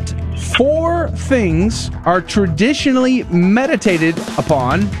 what 4 things are traditionally meditated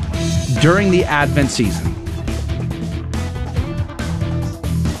upon during the Advent season?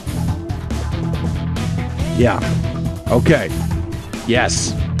 Yeah. Okay.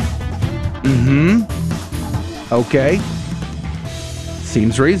 Yes. Okay.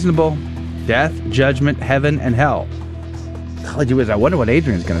 Seems reasonable. Death, judgment, heaven, and hell. Golly whiz, I wonder what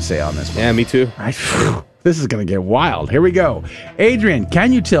Adrian's going to say on this one. Yeah, me too. This is going to get wild. Here we go. Adrian,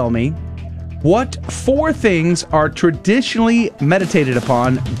 can you tell me what 4 things are traditionally meditated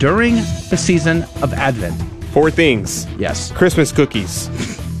upon during the season of Advent? 4 things. Yes. Christmas cookies.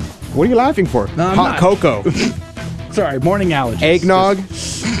 What are you laughing for? No, I'm Hot not. cocoa. Sorry, morning allergies. Eggnog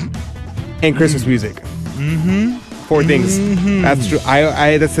and Christmas music. 4 things. That's true.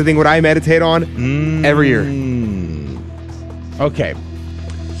 That's the thing what I meditate on every year. Okay.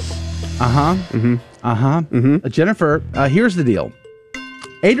 Jennifer, here's the deal.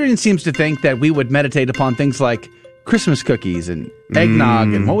 Adrian seems to think that we would meditate upon things like Christmas cookies and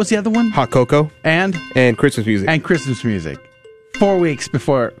eggnog and what was the other one? Hot cocoa. And Christmas music. 4 weeks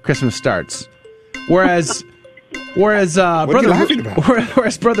before Christmas starts. Whereas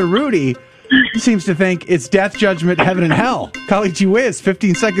Brother Rudy seems to think it's death, judgment, heaven, and hell. Golly gee whiz,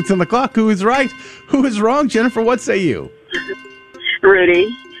 15 seconds on the clock. Who is right? Who is wrong? Jennifer, what say you?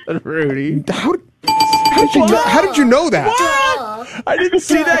 Rudy. How did you know that? What? I didn't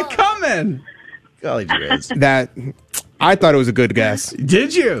see that coming. Golly gee whiz. I thought it was a good guess.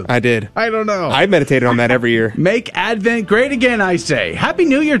 Did you? I did. I don't know. I meditated on that every year. Make Advent great again, I say. Happy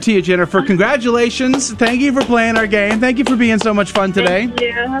New Year to you, Jennifer. Congratulations. Thank you for playing our game. Thank you for being so much fun today. Thank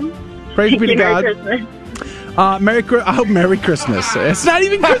you. Praise be to God. Merry Christmas. Merry Christmas. It's not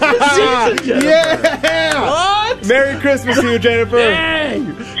even Christmas season, Jennifer. Yeah! What? Merry Christmas to you, Jennifer.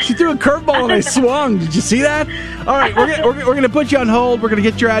 Dang! She threw a curveball and I swung. Did you see that? All right, we're gonna put you on hold. We're gonna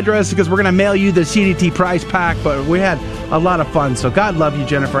get your address because we're gonna mail you the CDT prize pack. But we had a lot of fun, so God love you,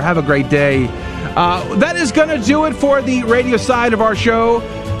 Jennifer. Have a great day. That is gonna do it for the radio side of our show.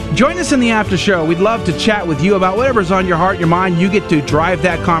 Join us in the after show. We'd love to chat with you about whatever's on your heart, your mind. You get to drive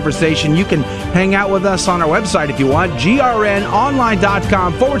that conversation. You can hang out with us on our website if you want,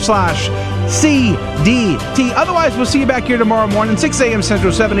 grnonline.com/CDT. Otherwise, we'll see you back here tomorrow morning, 6 a.m.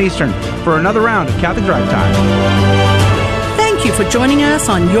 Central, 7 Eastern, for another round of Catholic Drive Time. Thank you for joining us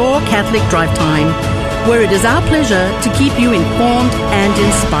on Your Catholic Drive Time, where it is our pleasure to keep you informed and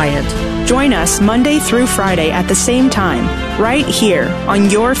inspired. Join us Monday through Friday at the same time, right here on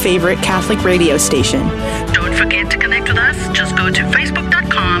your favorite Catholic radio station. Don't forget to connect with us. Just go to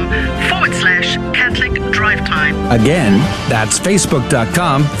facebook.com/Catholic Drive Time. Again, that's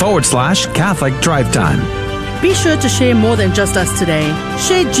facebook.com/Catholic Drive Time. Be sure to share more than just us today.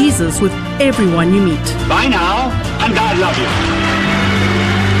 Share Jesus with everyone you meet. Bye now, and God love you.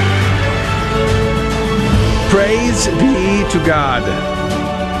 Praise be to God.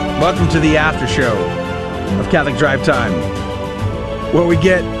 Welcome to the after show of Catholic Drive Time, where we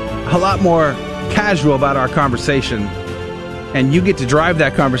get a lot more casual about our conversation, and you get to drive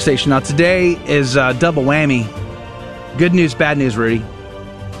that conversation. Now, today is double whammy. Good news, bad news, Rudy.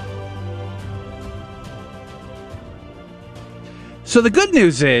 So the good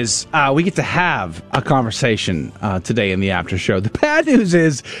news is we get to have a conversation today in the after show. The bad news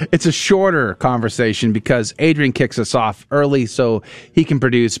is it's a shorter conversation because Adrian kicks us off early so he can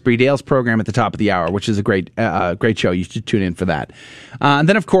produce Bree Dale's program at the top of the hour, which is a great show. You should tune in for that. And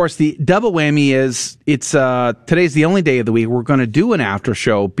then, of course, the double whammy is today's the only day of the week we're going to do an after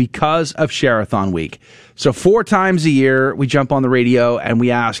show because of Share-a-thon week. So 4 times a year, we jump on the radio and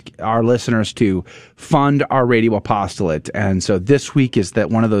we ask our listeners to fund our radio apostolate. And so this week is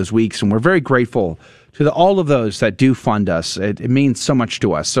one of those weeks, and we're very grateful to all of those that do fund us. It means so much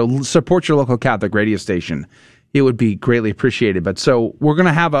to us. So support your local Catholic radio station. It would be greatly appreciated. But so we're going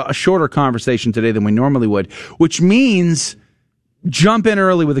to have a shorter conversation today than we normally would, which means jump in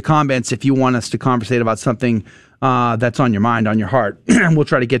early with the comments if you want us to conversate about something that's on your mind, on your heart. And we'll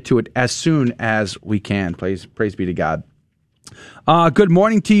try to get to it as soon as we can. Praise be to God. Good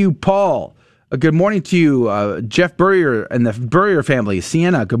morning to you, Paul. Good morning to you, Jeff Burrier and the Burrier family.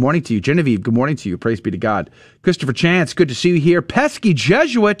 Sienna, good morning to you. Genevieve, good morning to you. Praise be to God. Christopher Chance, good to see you here. Pesky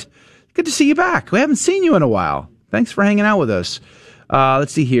Jesuit, good to see you back. We haven't seen you in a while. Thanks for hanging out with us.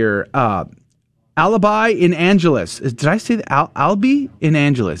 Let's see here. Alibi in Angeles. Did I say Albi in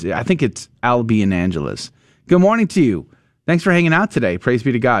Angeles? I think it's Albi in Angeles. Good morning to you. Thanks for hanging out today. Praise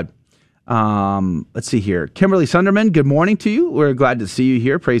be to God. Let's see here. Kimberly Sunderman, good morning to you. We're glad to see you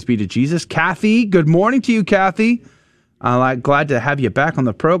here. Praise be to Jesus. Kathy, good morning to you, Kathy. Glad to have you back on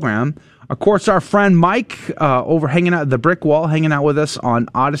the program. Of course, our friend Mike over hanging out at the brick wall, hanging out with us on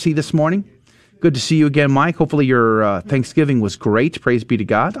Odyssey this morning. Good to see you again, Mike. Hopefully your Thanksgiving was great. Praise be to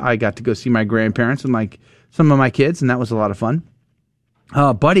God. I got to go see my grandparents and some of my kids, and that was a lot of fun.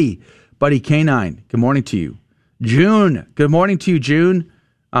 Buddy Canine, good morning to you. June, good morning to you, June.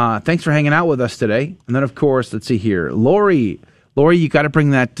 Thanks for hanging out with us today. And then, of course, let's see here. Lori, you got to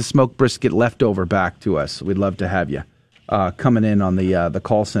bring that smoked brisket leftover back to us. We'd love to have you coming in on the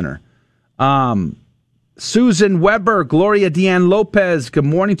call center. Susan Weber, Gloria Deanne Lopez, good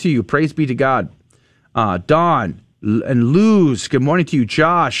morning to you. Praise be to God. Dawn and Luz, good morning to you.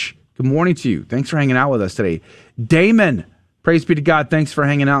 Josh, good morning to you. Thanks for hanging out with us today. Damon, praise be to God. Thanks for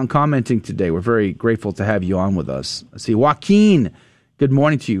hanging out and commenting today. We're very grateful to have you on with us. Let's see. Joaquin, good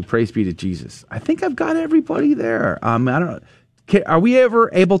morning to you. Praise be to Jesus. I think I've got everybody there. I don't know. Are we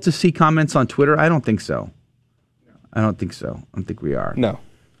ever able to see comments on Twitter? I don't think so. I don't think we are. No.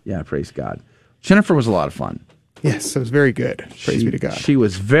 Yeah, praise God. Jennifer was a lot of fun. Yes, it was very good. Praise be to God. She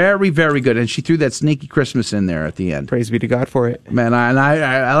was very, very good, and she threw that sneaky Christmas in there at the end. Praise be to God for it, man.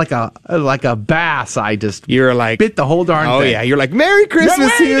 I like a bass. I just bit the whole darn thing. Oh yeah, you're like Merry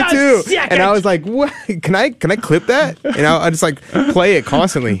Christmas to you too. And I was like, what? Can I clip that? And I just play it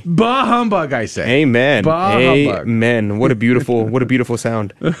constantly. Bah humbug, I say. Amen. Bah humbug. Amen. What a beautiful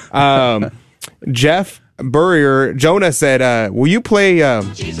sound. Jeff Burrier, Jonah said, will you play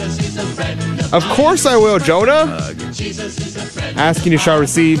Jesus is a friend of course I will, Jonah. Ask and you shall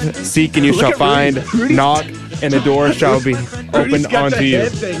receive, seek and you shall find, knock and the door shall be opened unto you.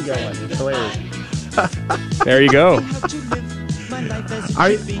 There you go.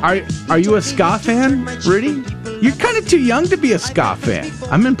 Are you a ska fan, Rudy? You're kind of too young to be a ska fan.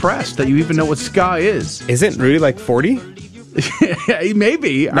 I'm impressed that you even know what ska is. Isn't Rudy like 40?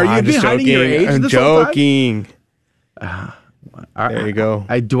 Maybe. Are you just hiding your age? I'm joking. There you go.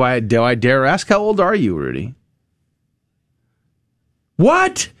 Do I dare ask how old are you, Rudy?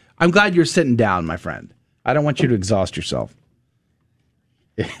 What? I'm glad you're sitting down, my friend. I don't want you to exhaust yourself.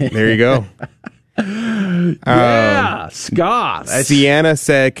 There you go. Yeah, ska. Sienna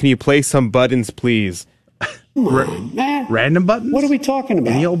said, "Can you play some buttons, please?" Random buttons? What are we talking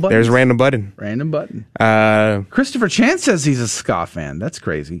about? Any old buttons? There's random button. Random button. Christopher Chan says he's a ska fan. That's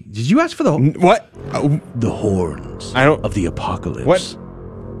crazy. Did you ask for the what? The horns of the apocalypse.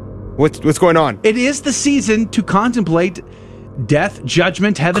 What's going on? It is the season to contemplate death,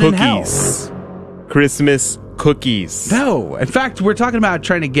 judgment, heaven, and hell. Christmas cookies. No. In fact, we're talking about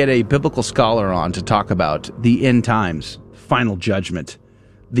trying to get a biblical scholar on to talk about the end times, final judgment,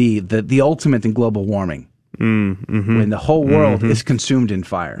 the ultimate in global warming. When the whole world is consumed in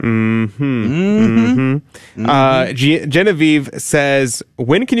fire. Genevieve says,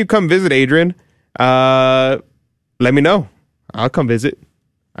 "When can you come visit, Adrian? Let me know. I'll come visit.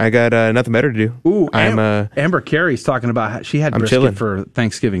 I got nothing better to do." Ooh, Amber Carey's talking about how she had brisket for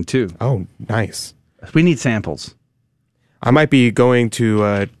Thanksgiving too. Oh, nice. We need samples. I might be traveling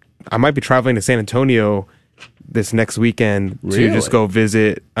to San Antonio this next weekend to just go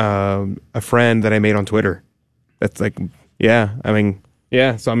visit a friend that I made on Twitter. That's like, yeah. I mean,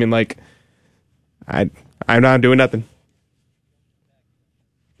 yeah. So I mean, like, I'm not doing nothing.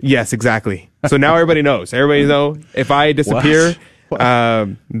 Yes, exactly. So now everybody knows. Everybody know if I disappear,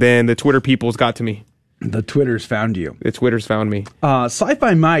 then the Twitter people's got to me. The Twitter's found you. The Twitter's found me.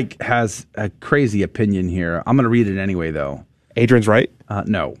 Sci-Fi Mike has a crazy opinion here. I'm going to read it anyway, though. Adrian's right?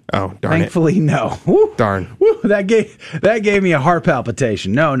 No. Oh, darn Thankfully, no. Woo. Darn. Woo. That gave me a heart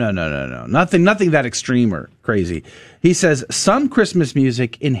palpitation. No. Nothing that extreme or crazy. He says, some Christmas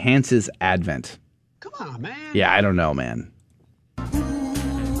music enhances Advent. Come on, man. Yeah, I don't know, man.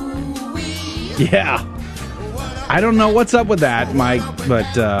 Yeah. I don't know what's up with that, Mike,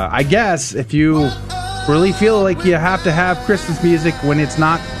 but I guess if you really feel like you have to have Christmas music when it's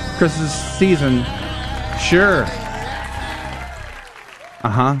not Christmas season, sure.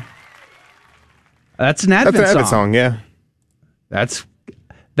 That's an Advent song. That's an Advent song, yeah.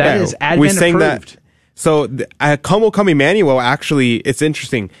 That is Advent we sang approved. That. So, Come O Come Emmanuel, actually, it's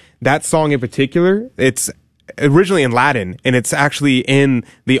interesting. That song in particular, it's originally in Latin, and it's actually in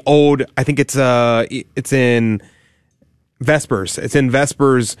the old, I think it's in Vespers. It's in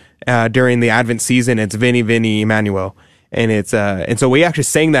Vespers during the Advent season. It's Veni Vini Emmanuel. And so we actually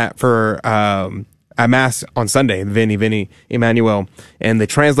sang that for at Mass on Sunday, Veni Vini Emmanuel, and they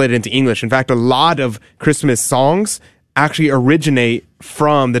translated it into English. In fact, a lot of Christmas songs actually originate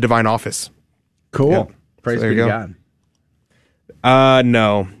from the Divine Office. Cool. Yep. Praise be to God.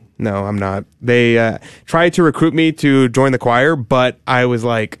 No, I'm not. They tried to recruit me to join the choir, but I was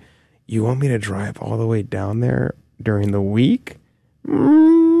like, you want me to drive all the way down there during the week?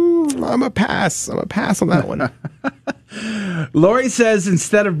 I'm a pass on that one. Lori says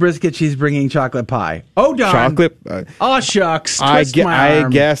instead of brisket, she's bringing chocolate pie. Oh, darn. Chocolate? Oh, shucks. I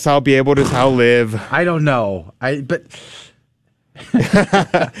guess I'll be able to live. I don't know. But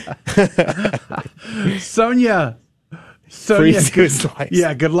Sonia.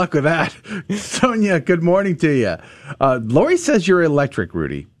 Yeah, good luck with that. Sonia, good morning to you. Lori says you're electric,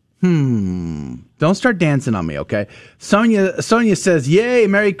 Rudy. Don't start dancing on me, okay? Sonia says, "Yay,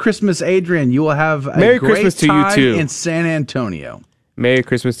 Merry Christmas, Adrian. You will have a Merry great Christmas to time you too. in San Antonio." Merry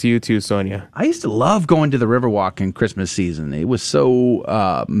Christmas to you too, Sonia. I used to love going to the Riverwalk in Christmas season. It was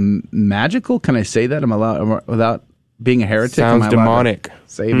so magical. Can I say that? I'm allowed without being a heretic. Sounds demonic.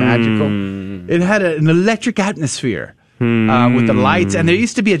 Say magical. It had an electric atmosphere with the lights, and there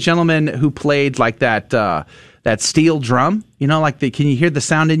used to be a gentleman who played like that steel drum, can you hear the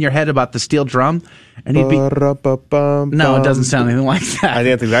sound in your head about the steel drum? And he'd be, no, it doesn't sound anything like that. I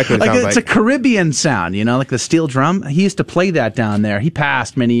think that's exactly what it sounds like. It's a Caribbean sound, like the steel drum. He used to play that down there. He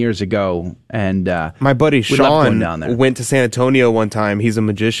passed many years ago, and my buddy Sean went to San Antonio one time. He's a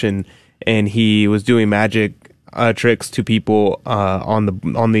magician, and he was doing magic tricks to people on the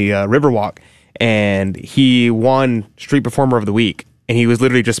Riverwalk, and he won Street Performer of the Week, and he was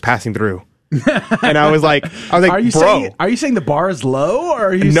literally just passing through. And I was like, are you saying the bar is low, or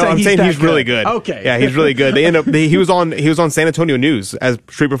are you saying I'm saying he's really good? Okay, yeah, he's really good. He was on San Antonio News as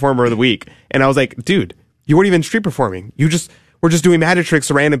Street Performer of the Week, and I was like, dude, you weren't even street performing. We're just doing magic tricks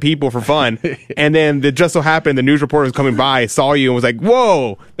to random people for fun. And then it just so happened the news reporter was coming by, saw you, and was like,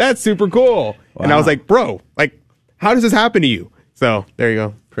 whoa, that's super cool. Wow. And I was like, bro, how does this happen to you? So there you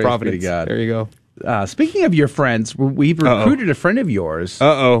go. Praise Providence. be to God. There you go. Speaking of your friends, we've recruited a friend of yours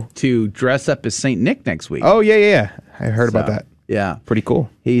to dress up as St. Nick next week. Oh, yeah. I heard about that. Yeah. Pretty cool.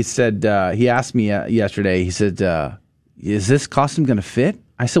 He said, he asked me yesterday, he said, is this costume going to fit?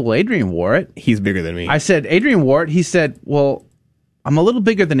 I said, well, Adrian wore it. He's bigger than me. I said, Adrian wore it. He said, well, I'm a little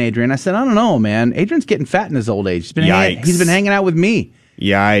bigger than Adrian. I said, I don't know, man. Adrian's getting fat in his old age. He's been hanging out with me.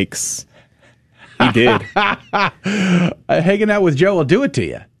 Yikes. He did. Hanging out with Joe will do it to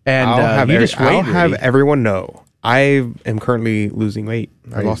you. And I'll have have everyone know I am currently losing weight.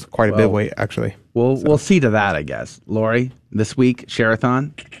 I lost quite a bit of weight, actually. We'll see to that, I guess. Lori, this week,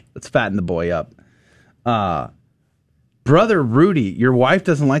 Sherathon, let's fatten the boy up. Brother Rudy, your wife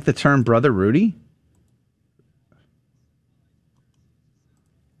doesn't like the term Brother Rudy?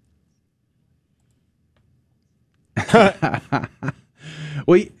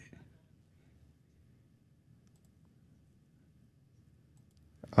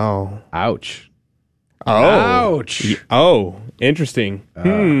 Well, ouch. Oh, interesting.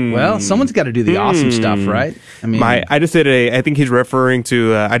 Well, someone's got to do the awesome stuff, right? I mean, I think he's referring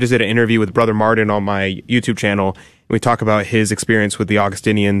to, I just did an interview with Brother Martin on my YouTube channel. We talk about his experience with the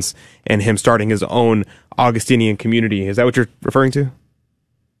Augustinians and him starting his own Augustinian community. Is that what you're referring to?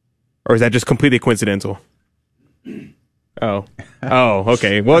 Or is that just completely coincidental? Oh,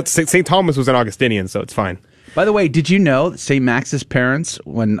 okay. Well, St. Thomas was an Augustinian, so it's fine. By the way, did you know that St. Max's parents,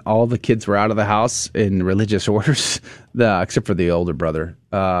 when all the kids were out of the house in religious orders, except for the older brother,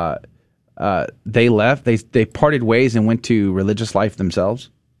 they left. They parted ways and went to religious life themselves?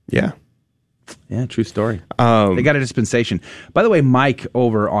 Yeah. Yeah, true story. They got a dispensation. By the way, Mike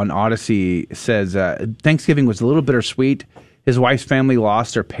over on Odyssey says, Thanksgiving was a little bittersweet. His wife's family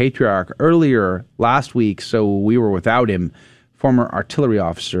lost their patriarch earlier last week, so we were without him. Former artillery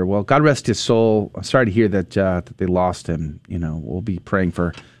officer. Well, God rest his soul. I'm sorry to hear that they lost him. You know, we'll be praying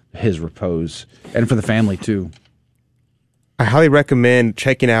for his repose and for the family too. I highly recommend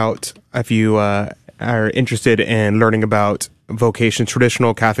checking out if you are interested in learning about vocations,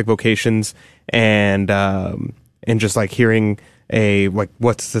 traditional Catholic vocations, and just like hearing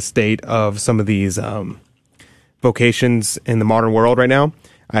what's the state of some of these vocations in the modern world right now.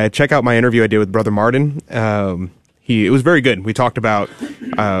 Check out my interview I did with Brother Martin. It was very good. We talked a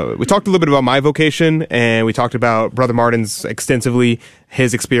little bit about my vocation, and we talked about Brother Martin's extensively,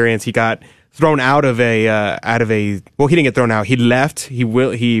 his experience. He got thrown out of he didn't get thrown out. He left.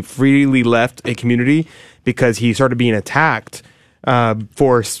 He freely left a community because he started being attacked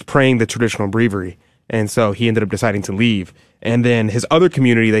for praying the traditional breviary. And so he ended up deciding to leave. And then his other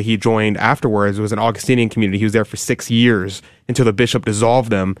community that he joined afterwards was an Augustinian community. He was there for 6 years until the bishop dissolved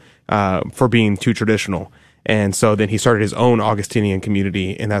them for being too traditional. And so then he started his own Augustinian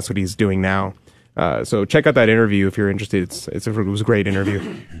community, and that's what he's doing now. So check out that interview if you're interested. It was a great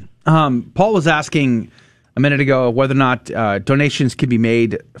interview. Paul was asking a minute ago whether or not donations can be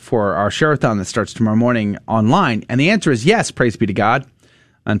made for our Sherathon that starts tomorrow morning online. And the answer is yes, praise be to God.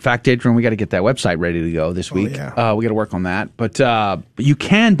 In fact, Adrian, we got to get that website ready to go this week. Yeah. We got to work on that. But you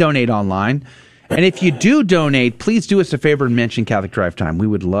can donate online. And if you do donate, please do us a favor and mention Catholic Drive Time. We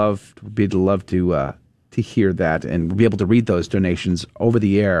would love to hear that and be able to read those donations over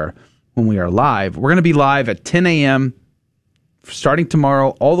the air when we are live. We're going to be live at 10 a.m. starting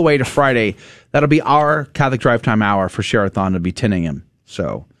tomorrow all the way to Friday. That'll be our Catholic Drive Time hour for Sherathon. It'll be 10 a.m.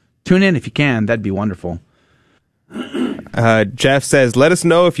 So tune in if you can. That'd be wonderful. Jeff says, let us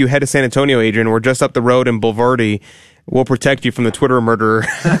know if you head to San Antonio, Adrian. We're just up the road in Bulverde. We'll protect you from the Twitter murderer.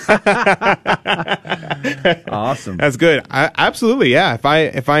 Awesome. That's good. Absolutely, yeah.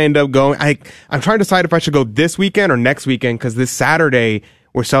 If I end up going, I'm trying to decide if I should go this weekend or next weekend, because this Saturday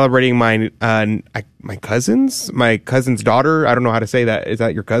we're celebrating my cousin's daughter. I don't know how to say that. Is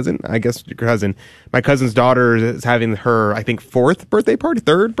that your cousin? I guess your cousin. My cousin's daughter is having her, I think, third birthday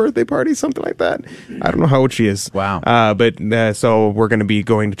party, something like that. I don't know how old she is. Wow. So we're going to be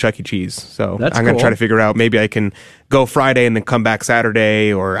going to Chuck E. Cheese. So that's I'm going to try to figure out, maybe I can go Friday and then come back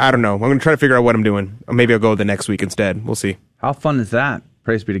Saturday, or I don't know. I'm going to try to figure out what I'm doing. Or maybe I'll go the next week instead. We'll see. How fun is that?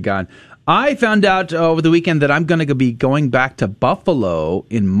 Praise be to God. I found out over the weekend that I'm going to be going back to Buffalo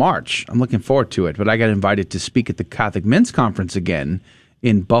in March. I'm looking forward to it, but I got invited to speak at the Catholic Men's Conference again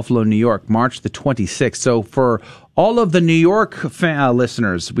in Buffalo, New York, March the 26th. So for all of the New York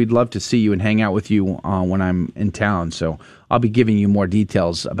listeners, we'd love to see you and hang out with you when I'm in town. So I'll be giving you more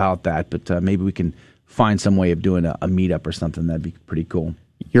details about that, but maybe we can find some way of doing a meetup or something. That'd be pretty cool.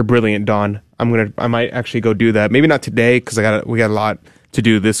 You're brilliant, Don. I might actually go do that. Maybe not today, because we got a lot to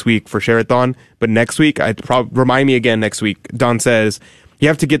do this week for Sherathon, but next week, remind me again next week. Don says, you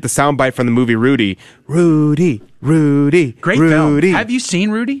have to get the soundbite from the movie Rudy. Rudy. Great Rudy. film. Have you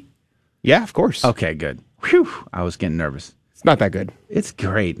seen Rudy? Yeah, of course. Okay, good. Whew, I was getting nervous. It's not that good. It's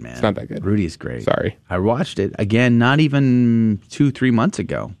great, man. It's not that good. Rudy's great. Sorry. I watched it again, not even 2-3 months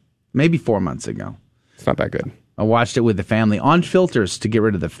ago. Maybe 4 months ago. It's not that good. I watched it with the family on filters to get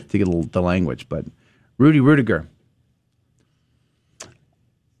rid of the language, but Rudy Rudiger.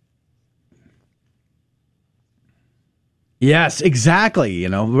 Yes, exactly. You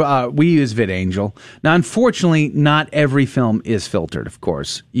know, we use VidAngel. Now, unfortunately, not every film is filtered, of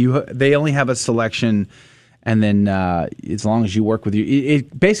course. They only have a selection, and then as long as you work with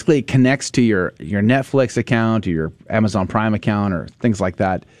it basically connects to your Netflix account or your Amazon Prime account or things like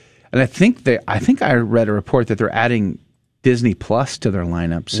that. And I think I read a report that they're adding Disney Plus to their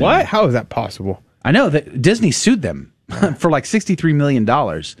lineup soon. What? How is that possible? I know that Disney sued them for like $63 million.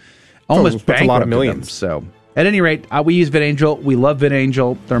 Almost that's a lot of millions. Them, so at any rate, we use VidAngel. We love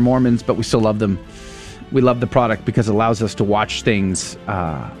VidAngel. They're Mormons, but we still love them. We love the product because it allows us to watch things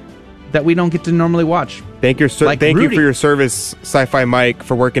that we don't get to normally watch. Thank you for your service, Sci-Fi Mike,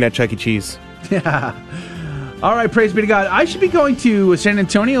 for working at Chuck E. Cheese. Yeah. All right, praise be to God. I should be going to San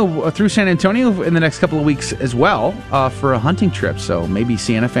Antonio in the next couple of weeks as well for a hunting trip. So maybe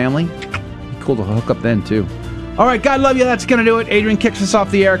Sienna family. Be cool to hook up then too. All right, God love you. That's going to do it. Adrian kicks us off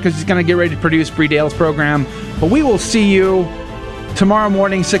the air because he's going to get ready to produce Bree Dale's program. But we will see you tomorrow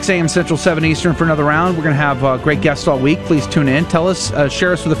morning, 6 a.m. Central, 7 Eastern for another round. We're going to have great guests all week. Please tune in. Tell us,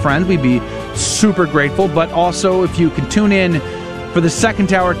 share us with a friend. We'd be super grateful. But also, if you can tune in for the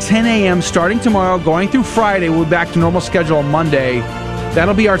second hour, 10 a.m. starting tomorrow, going through Friday. We'll be back to normal schedule on Monday.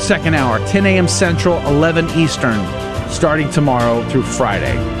 That'll be our second hour, 10 a.m. Central, 11 Eastern, starting tomorrow through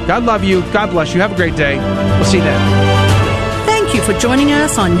Friday. God love you. God bless you. Have a great day. We'll see you then. Thank you for joining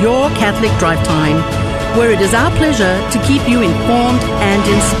us on Your Catholic Drive Time, where it is our pleasure to keep you informed and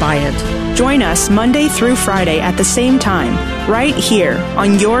inspired. Join us Monday through Friday at the same time, right here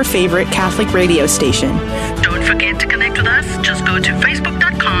on your favorite Catholic radio station. Don't forget to connect with us. Just go to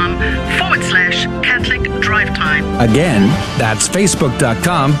facebook.com/Catholic Drive Time. Again, that's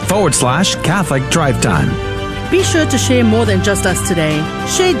facebook.com/Catholic Drive Time. Be sure to share more than just us today.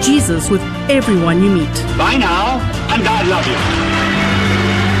 Share Jesus with everyone you meet. Bye now, and God love you.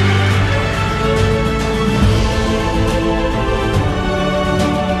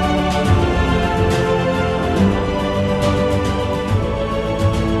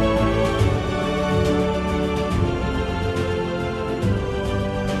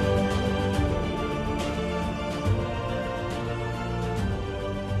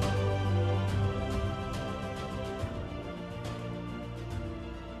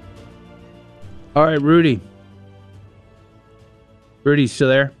 All right, Rudy. Rudy's still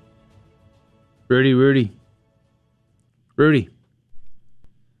there? Rudy. Rudy.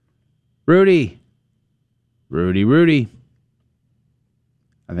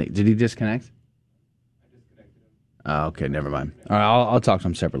 I think, did he disconnect? I disconnected him. Oh, okay, never mind. All right, I'll talk to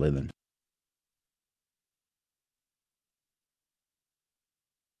him separately then.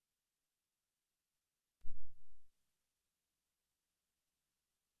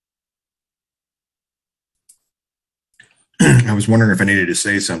 I was wondering if I needed to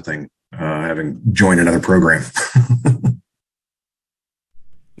say something, having joined another program.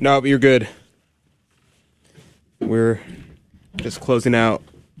 No, but you're good. We're just closing out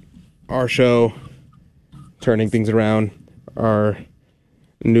our show, turning things around. Our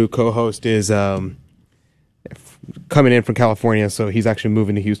new co-host is coming in from California, so he's actually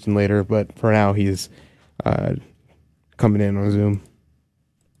moving to Houston later, but for now he's coming in on Zoom.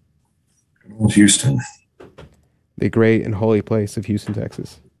 Old Houston. The great and holy place of Houston,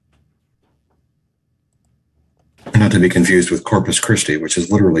 Texas. Not to be confused with Corpus Christi, which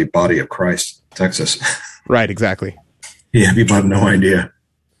is literally Body of Christ, Texas. Right, exactly. Yeah, people have no idea.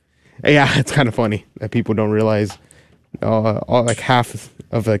 Yeah, it's kind of funny that people don't realize like half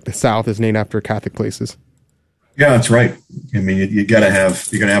of like the South is named after Catholic places. Yeah, that's right. I mean, you gotta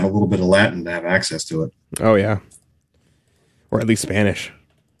have a little bit of Latin to have access to it. Oh yeah, or at least Spanish.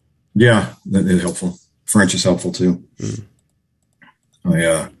 Yeah, that is helpful. French is helpful too.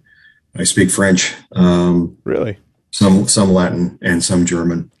 I speak French. Really? Some Latin and some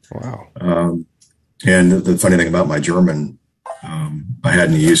German. Wow. And the funny thing about my German, I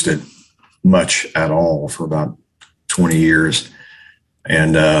hadn't used it much at all for about 20 years.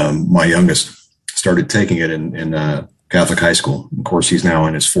 And my youngest started taking it in Catholic high school. Of course, he's now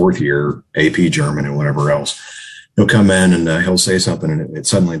in his fourth year, AP German and whatever else. He'll come in and he'll say something and it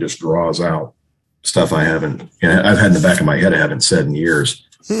suddenly just draws out stuff I've had in the back of my head I haven't said in years.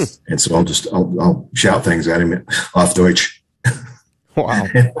 And so I'll shout things at him off Deutsch. Wow.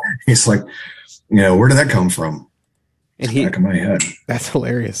 He's like, where did that come from? And back of my head. That's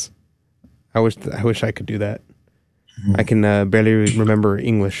hilarious. I wish I could do that. I can barely remember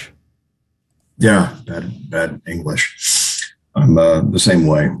English. Yeah, bad English. I'm the same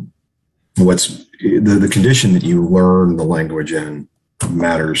way. What's the condition that you learn the language in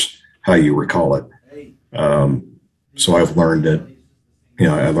matters how you recall it. So I've learned it.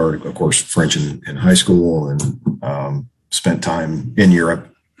 I learned, of course, French in high school, and spent time in Europe.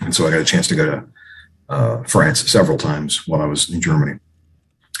 And so I got a chance to go to France several times while I was in Germany.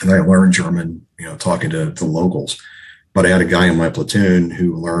 And I learned German, talking to the locals. But I had a guy in my platoon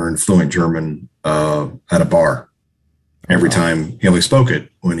who learned fluent German at a bar. Every time he only spoke it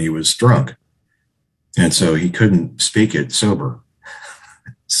when he was drunk. And so he couldn't speak it sober.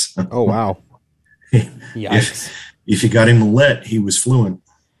 So, oh, wow. If you got him lit, he was fluent.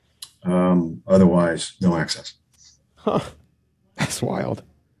 Otherwise, no access. Huh. That's wild.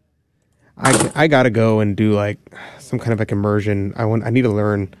 I got to go and do like some kind of like immersion. I need to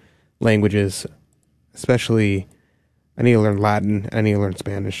learn languages, especially I need to learn Latin. I need to learn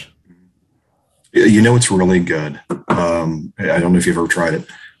Spanish. It's really good. I don't know if you've ever tried it.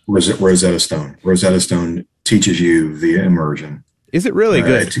 Rosetta Stone. Rosetta Stone teaches you via immersion. Is it really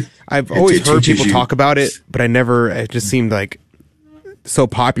good? I've always heard people talk about it, but it just seemed like so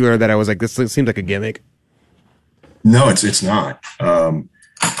popular that I was like, this seems like a gimmick. No, it's not.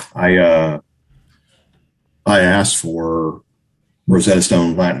 I asked for Rosetta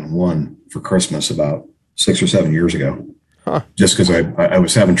Stone Latin 1 for Christmas about 6 or 7 years ago. Huh. Just because I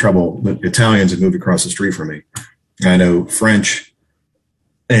was having trouble. The Italians had moved across the street from me. I know French,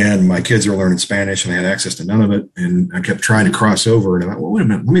 and my kids are learning Spanish, and I had access to none of it. And I kept trying to cross over, and I thought, well, wait a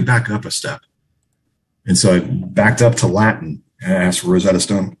minute, let me back up a step. And so I backed up to Latin and I asked for Rosetta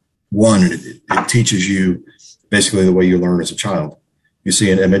Stone 1, and it teaches you basically the way you learn as a child. You see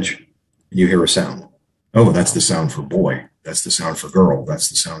an image, and you hear a sound. Oh, that's the sound for boy. That's the sound for girl. That's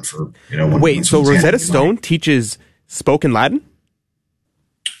the sound for, Wait, so Rosetta Stone teaches spoken Latin?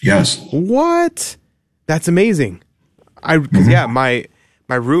 Yes. What? That's amazing. My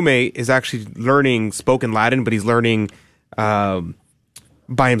roommate is actually learning spoken Latin, but he's learning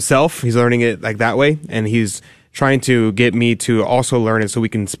by himself. He's learning it like that way, and he's trying to get me to also learn it so we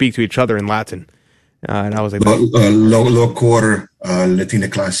can speak to each other in Latin. And I was like, Locuor Latina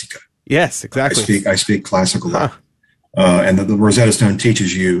Classica. Yes, exactly. I speak classical Latin. And the Rosetta Stone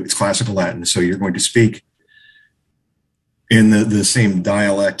teaches you, it's classical Latin, so you're going to speak in the same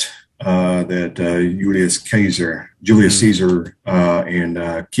dialect that Julius Caesar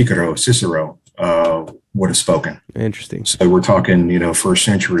and Cicero would have spoken. Interesting. So we're talking, first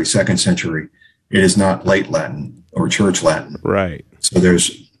century, second century. It is not late Latin or church Latin. Right. So there's,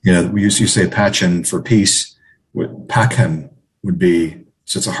 we used to say pacem for peace. Pacem would be,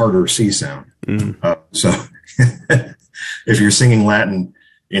 so it's a harder C sound. So if you're singing Latin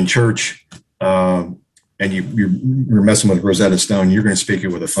in church, and you're messing with Rosetta Stone, you're going to speak it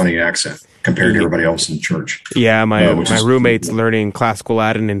with a funny accent compared to everybody else in church. Yeah, my roommate's learning classical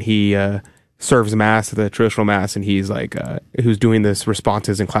Latin, and he serves mass, the traditional mass, and he's like, who's doing this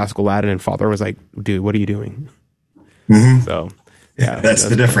responses in classical Latin, and Father was like, dude, what are you doing? Mm-hmm. So, yeah. That's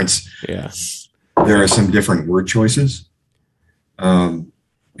the difference. Yeah. There are some different word choices, and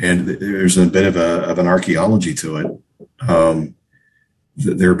there's a bit of an archaeology to it.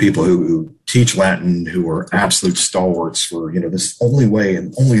 There are people who teach Latin who are absolute stalwarts for, this only way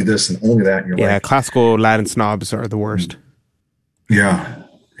and only this and only that. And you're like, classical Latin snobs are the worst. Yeah.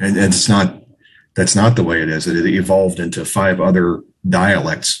 And that's not the way it is. It evolved into 5 other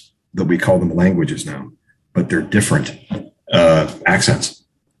dialects that we call them languages now, but they're different accents.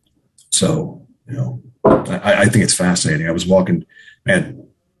 So, I think it's fascinating. I was walking at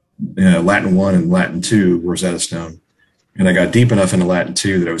Latin 1 and Latin 2, Rosetta Stone. And I got deep enough into Latin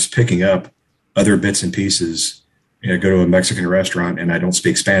 2 that I was picking up other bits and pieces. I go to a Mexican restaurant and I don't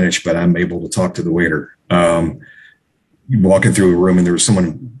speak Spanish, but I'm able to talk to the waiter. Walking through a room and there was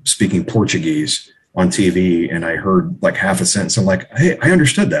someone speaking Portuguese on TV, and I heard like half a sentence. I'm like, hey, I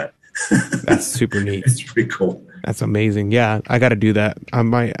understood that. That's super neat. It's pretty cool. That's amazing. Yeah, I got to do that. I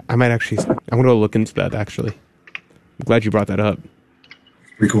might actually. I'm going to look into that. Actually, I'm glad you brought that up.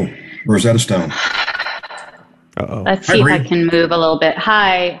 Pretty cool. Rosetta Stone. Let's see if I can move a little bit.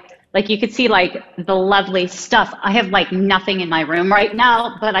 Hi. Like you could see like the lovely stuff. I have like nothing in my room right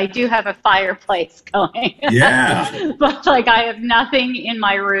now, but I do have a fireplace going. Yeah. But like I have nothing in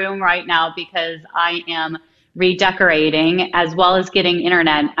my room right now because I am redecorating as well as getting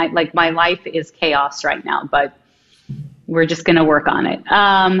internet. My life is chaos right now, but we're just going to work on it.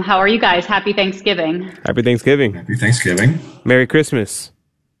 How are you guys? Happy Thanksgiving. Happy Thanksgiving. Happy Thanksgiving. Merry Christmas.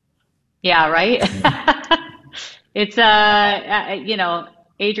 Yeah, right? It's,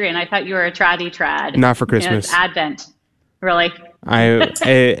 Adrian, I thought you were a traddy trad. Not for Christmas. It's Advent. Really?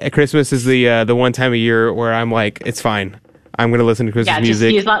 Christmas is the one time a year where I'm like, it's fine. I'm going to listen to Christmas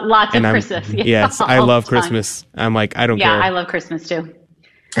music. Just use lots of Christmas. Yes, I love Christmas. I'm like, I don't care. Yeah, I love Christmas too.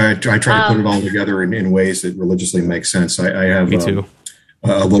 I try to put it all together in ways that religiously make sense. I have me too.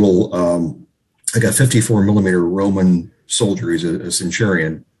 A little like a 54 millimeter Roman soldier. He's a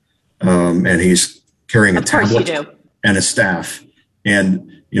centurion, and he's carrying a tablet and a staff.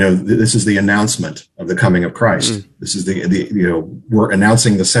 And this is the announcement of the coming of Christ. This is we're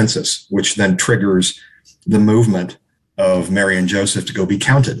announcing the census, which then triggers the movement of Mary and Joseph to go be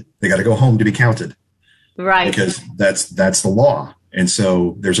counted. They got to go home to be counted, right? Because that's the law. And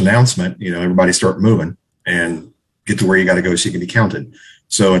so there's an announcement. Everybody start moving and get to where you got to go so you can be counted.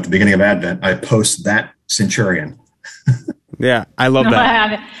 So at the beginning of Advent, I post that centurion. Yeah, I love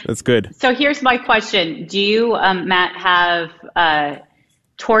that. That's good. So here's my question: do you, Matt, have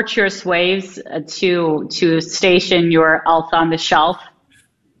tortuous ways to station your elf on the shelf?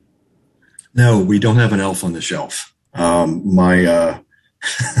 No, we don't have an elf on the shelf.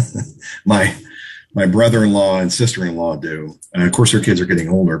 My brother-in-law and sister-in-law do. And of course, their kids are getting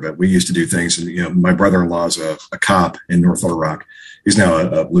older, but we used to do things. And my brother-in-law is a cop in North Little Rock. He's now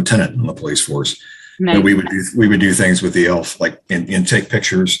a lieutenant in the police force. Nice. But we would do things with the elf, like and take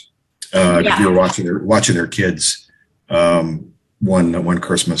pictures. If you were watching their kids one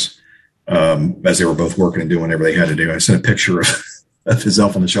Christmas as they were both working and doing whatever they had to do. I sent a picture of his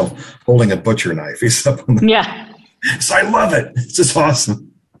elf on the shelf holding a butcher knife. He's up on So I love it. It's just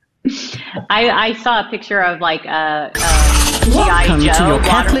awesome. I saw a picture of like a G.I. Joe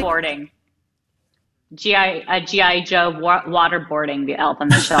waterboarding. G.I. Joe waterboarding the elf on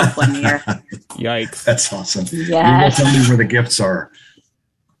the shelf one year. Yikes. That's awesome. Yes. You will tell me where the gifts are.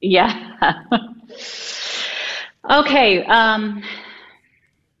 Yeah. Okay.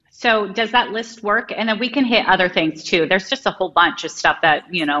 So does that list work? And then we can hit other things too. There's just a whole bunch of stuff that,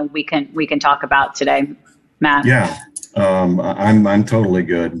 we can talk about today, Matt. Yeah. I'm totally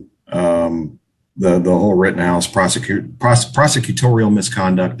good. The whole Rittenhouse prosecutorial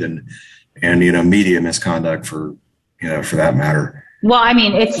misconduct and media misconduct for that matter. Well, I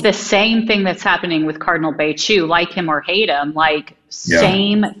mean, it's the same thing that's happening with Cardinal Beichu, like him or hate him,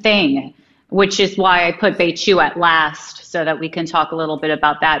 same thing, which is why I put Beichu at last so that we can talk a little bit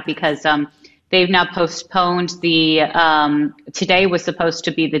about that, because they've now postponed today was supposed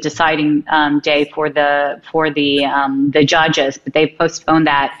to be the deciding day for the judges, but they've postponed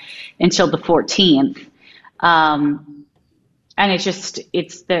that until the 14th. And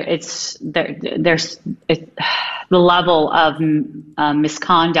the level of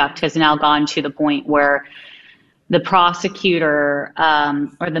misconduct has now gone to the point where the prosecutor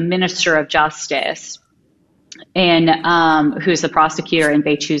or the minister of justice, who's the prosecutor in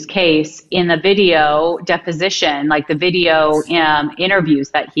Beichu's case, in the video deposition, like the video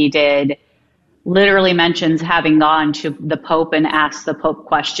interviews that he did, literally mentions having gone to the Pope and asked the Pope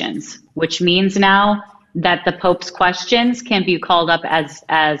questions, which means now that the Pope's questions can be called up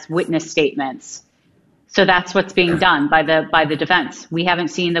as witness statements. So that's what's being done by the defense. We haven't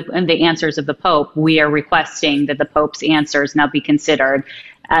seen the answers of the Pope. We are requesting that the Pope's answers now be considered,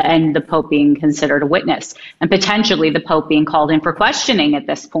 and the Pope being considered a witness, and potentially the Pope being called in for questioning at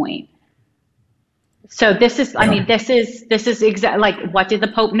this point. So this is, I mean, this is exactly like, what did the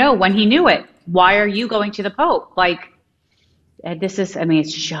Pope know when he knew it? Why are you going to the Pope? Like, this is, I mean,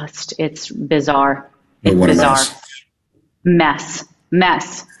 it's bizarre. It's bizarre. Mess.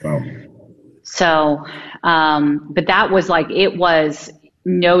 Wow. So, but that was it was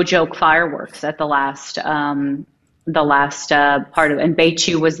no joke fireworks at the last part of it. And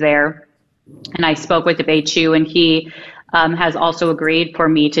Beichu was there, and I spoke with the Beichu, and he has also agreed for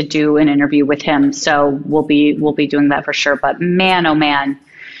me to do an interview with him. So we'll be doing that for sure. But man, oh man.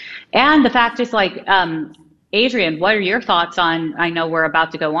 And the fact is, Adrian, what are your thoughts on, I know we're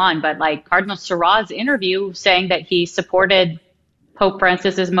about to go on, but Cardinal Sarah's interview saying that he supported Pope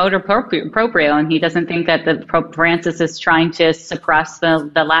Francis's motu proprio, and he doesn't think that the Pope Francis is trying to suppress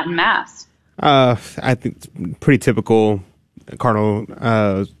the Latin Mass. I think it's pretty typical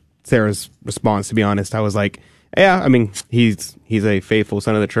Cardinal Sarah's response, to be honest. I was like, yeah, I mean, he's a faithful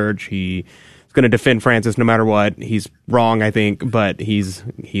son of the church. He's going to defend Francis no matter what. He's wrong, I think, but he's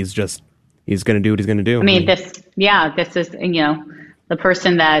going to do what he's going to do. I mean, this is, the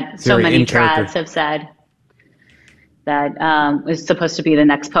person that so many trads have said that is supposed to be the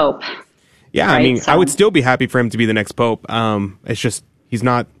next Pope. Yeah, right? I mean, I would still be happy for him to be the next Pope. It's just, he's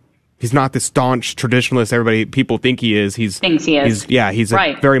not the staunch traditionalist people think he is. Thinks he is. He's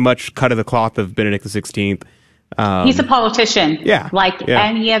very much cut of the cloth of Benedict XVI. He's a politician. Yeah.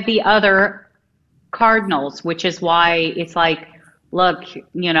 Any of the other cardinals, which is why it's look,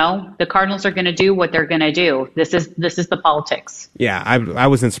 the Cardinals are going to do what they're going to do. This is the politics. Yeah, I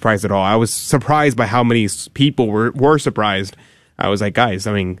wasn't surprised at all. I was surprised by how many people were surprised. I was like, guys,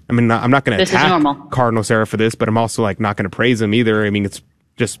 I mean, I'm not going to attack Cardinal Sarah for this, but I'm also not going to praise him either. I mean, it's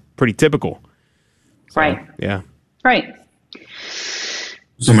just pretty typical. Right. Yeah. Right.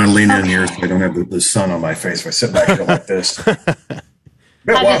 So I'm going to lean in here so I don't have the sun on my face if I sit back here like this. Has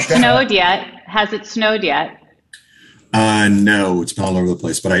it snowed yet? Has it snowed yet? No, it's been all over the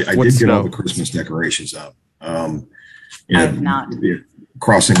place, but I did get all the Christmas decorations up. I have not.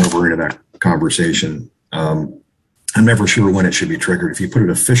 Crossing over into that conversation, I'm never sure when it should be triggered. If you put it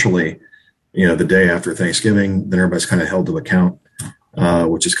officially, the day after Thanksgiving, then everybody's kind of held to account,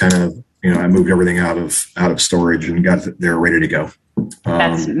 which is kind of, I moved everything out of storage and got it there ready to go.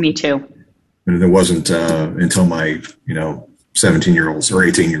 That's me too. And it wasn't until my, 17-year-olds or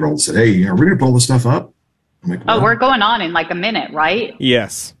 18-year-olds said, "Hey, we're going to pull this stuff up." I'm like, "Oh, we're going on in like a minute, right?"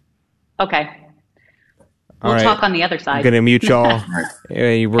 Yes. Okay. We'll talk on the other side. I'm going to mute y'all. Right.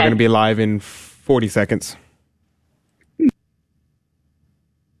 We're going to be live in 40 seconds.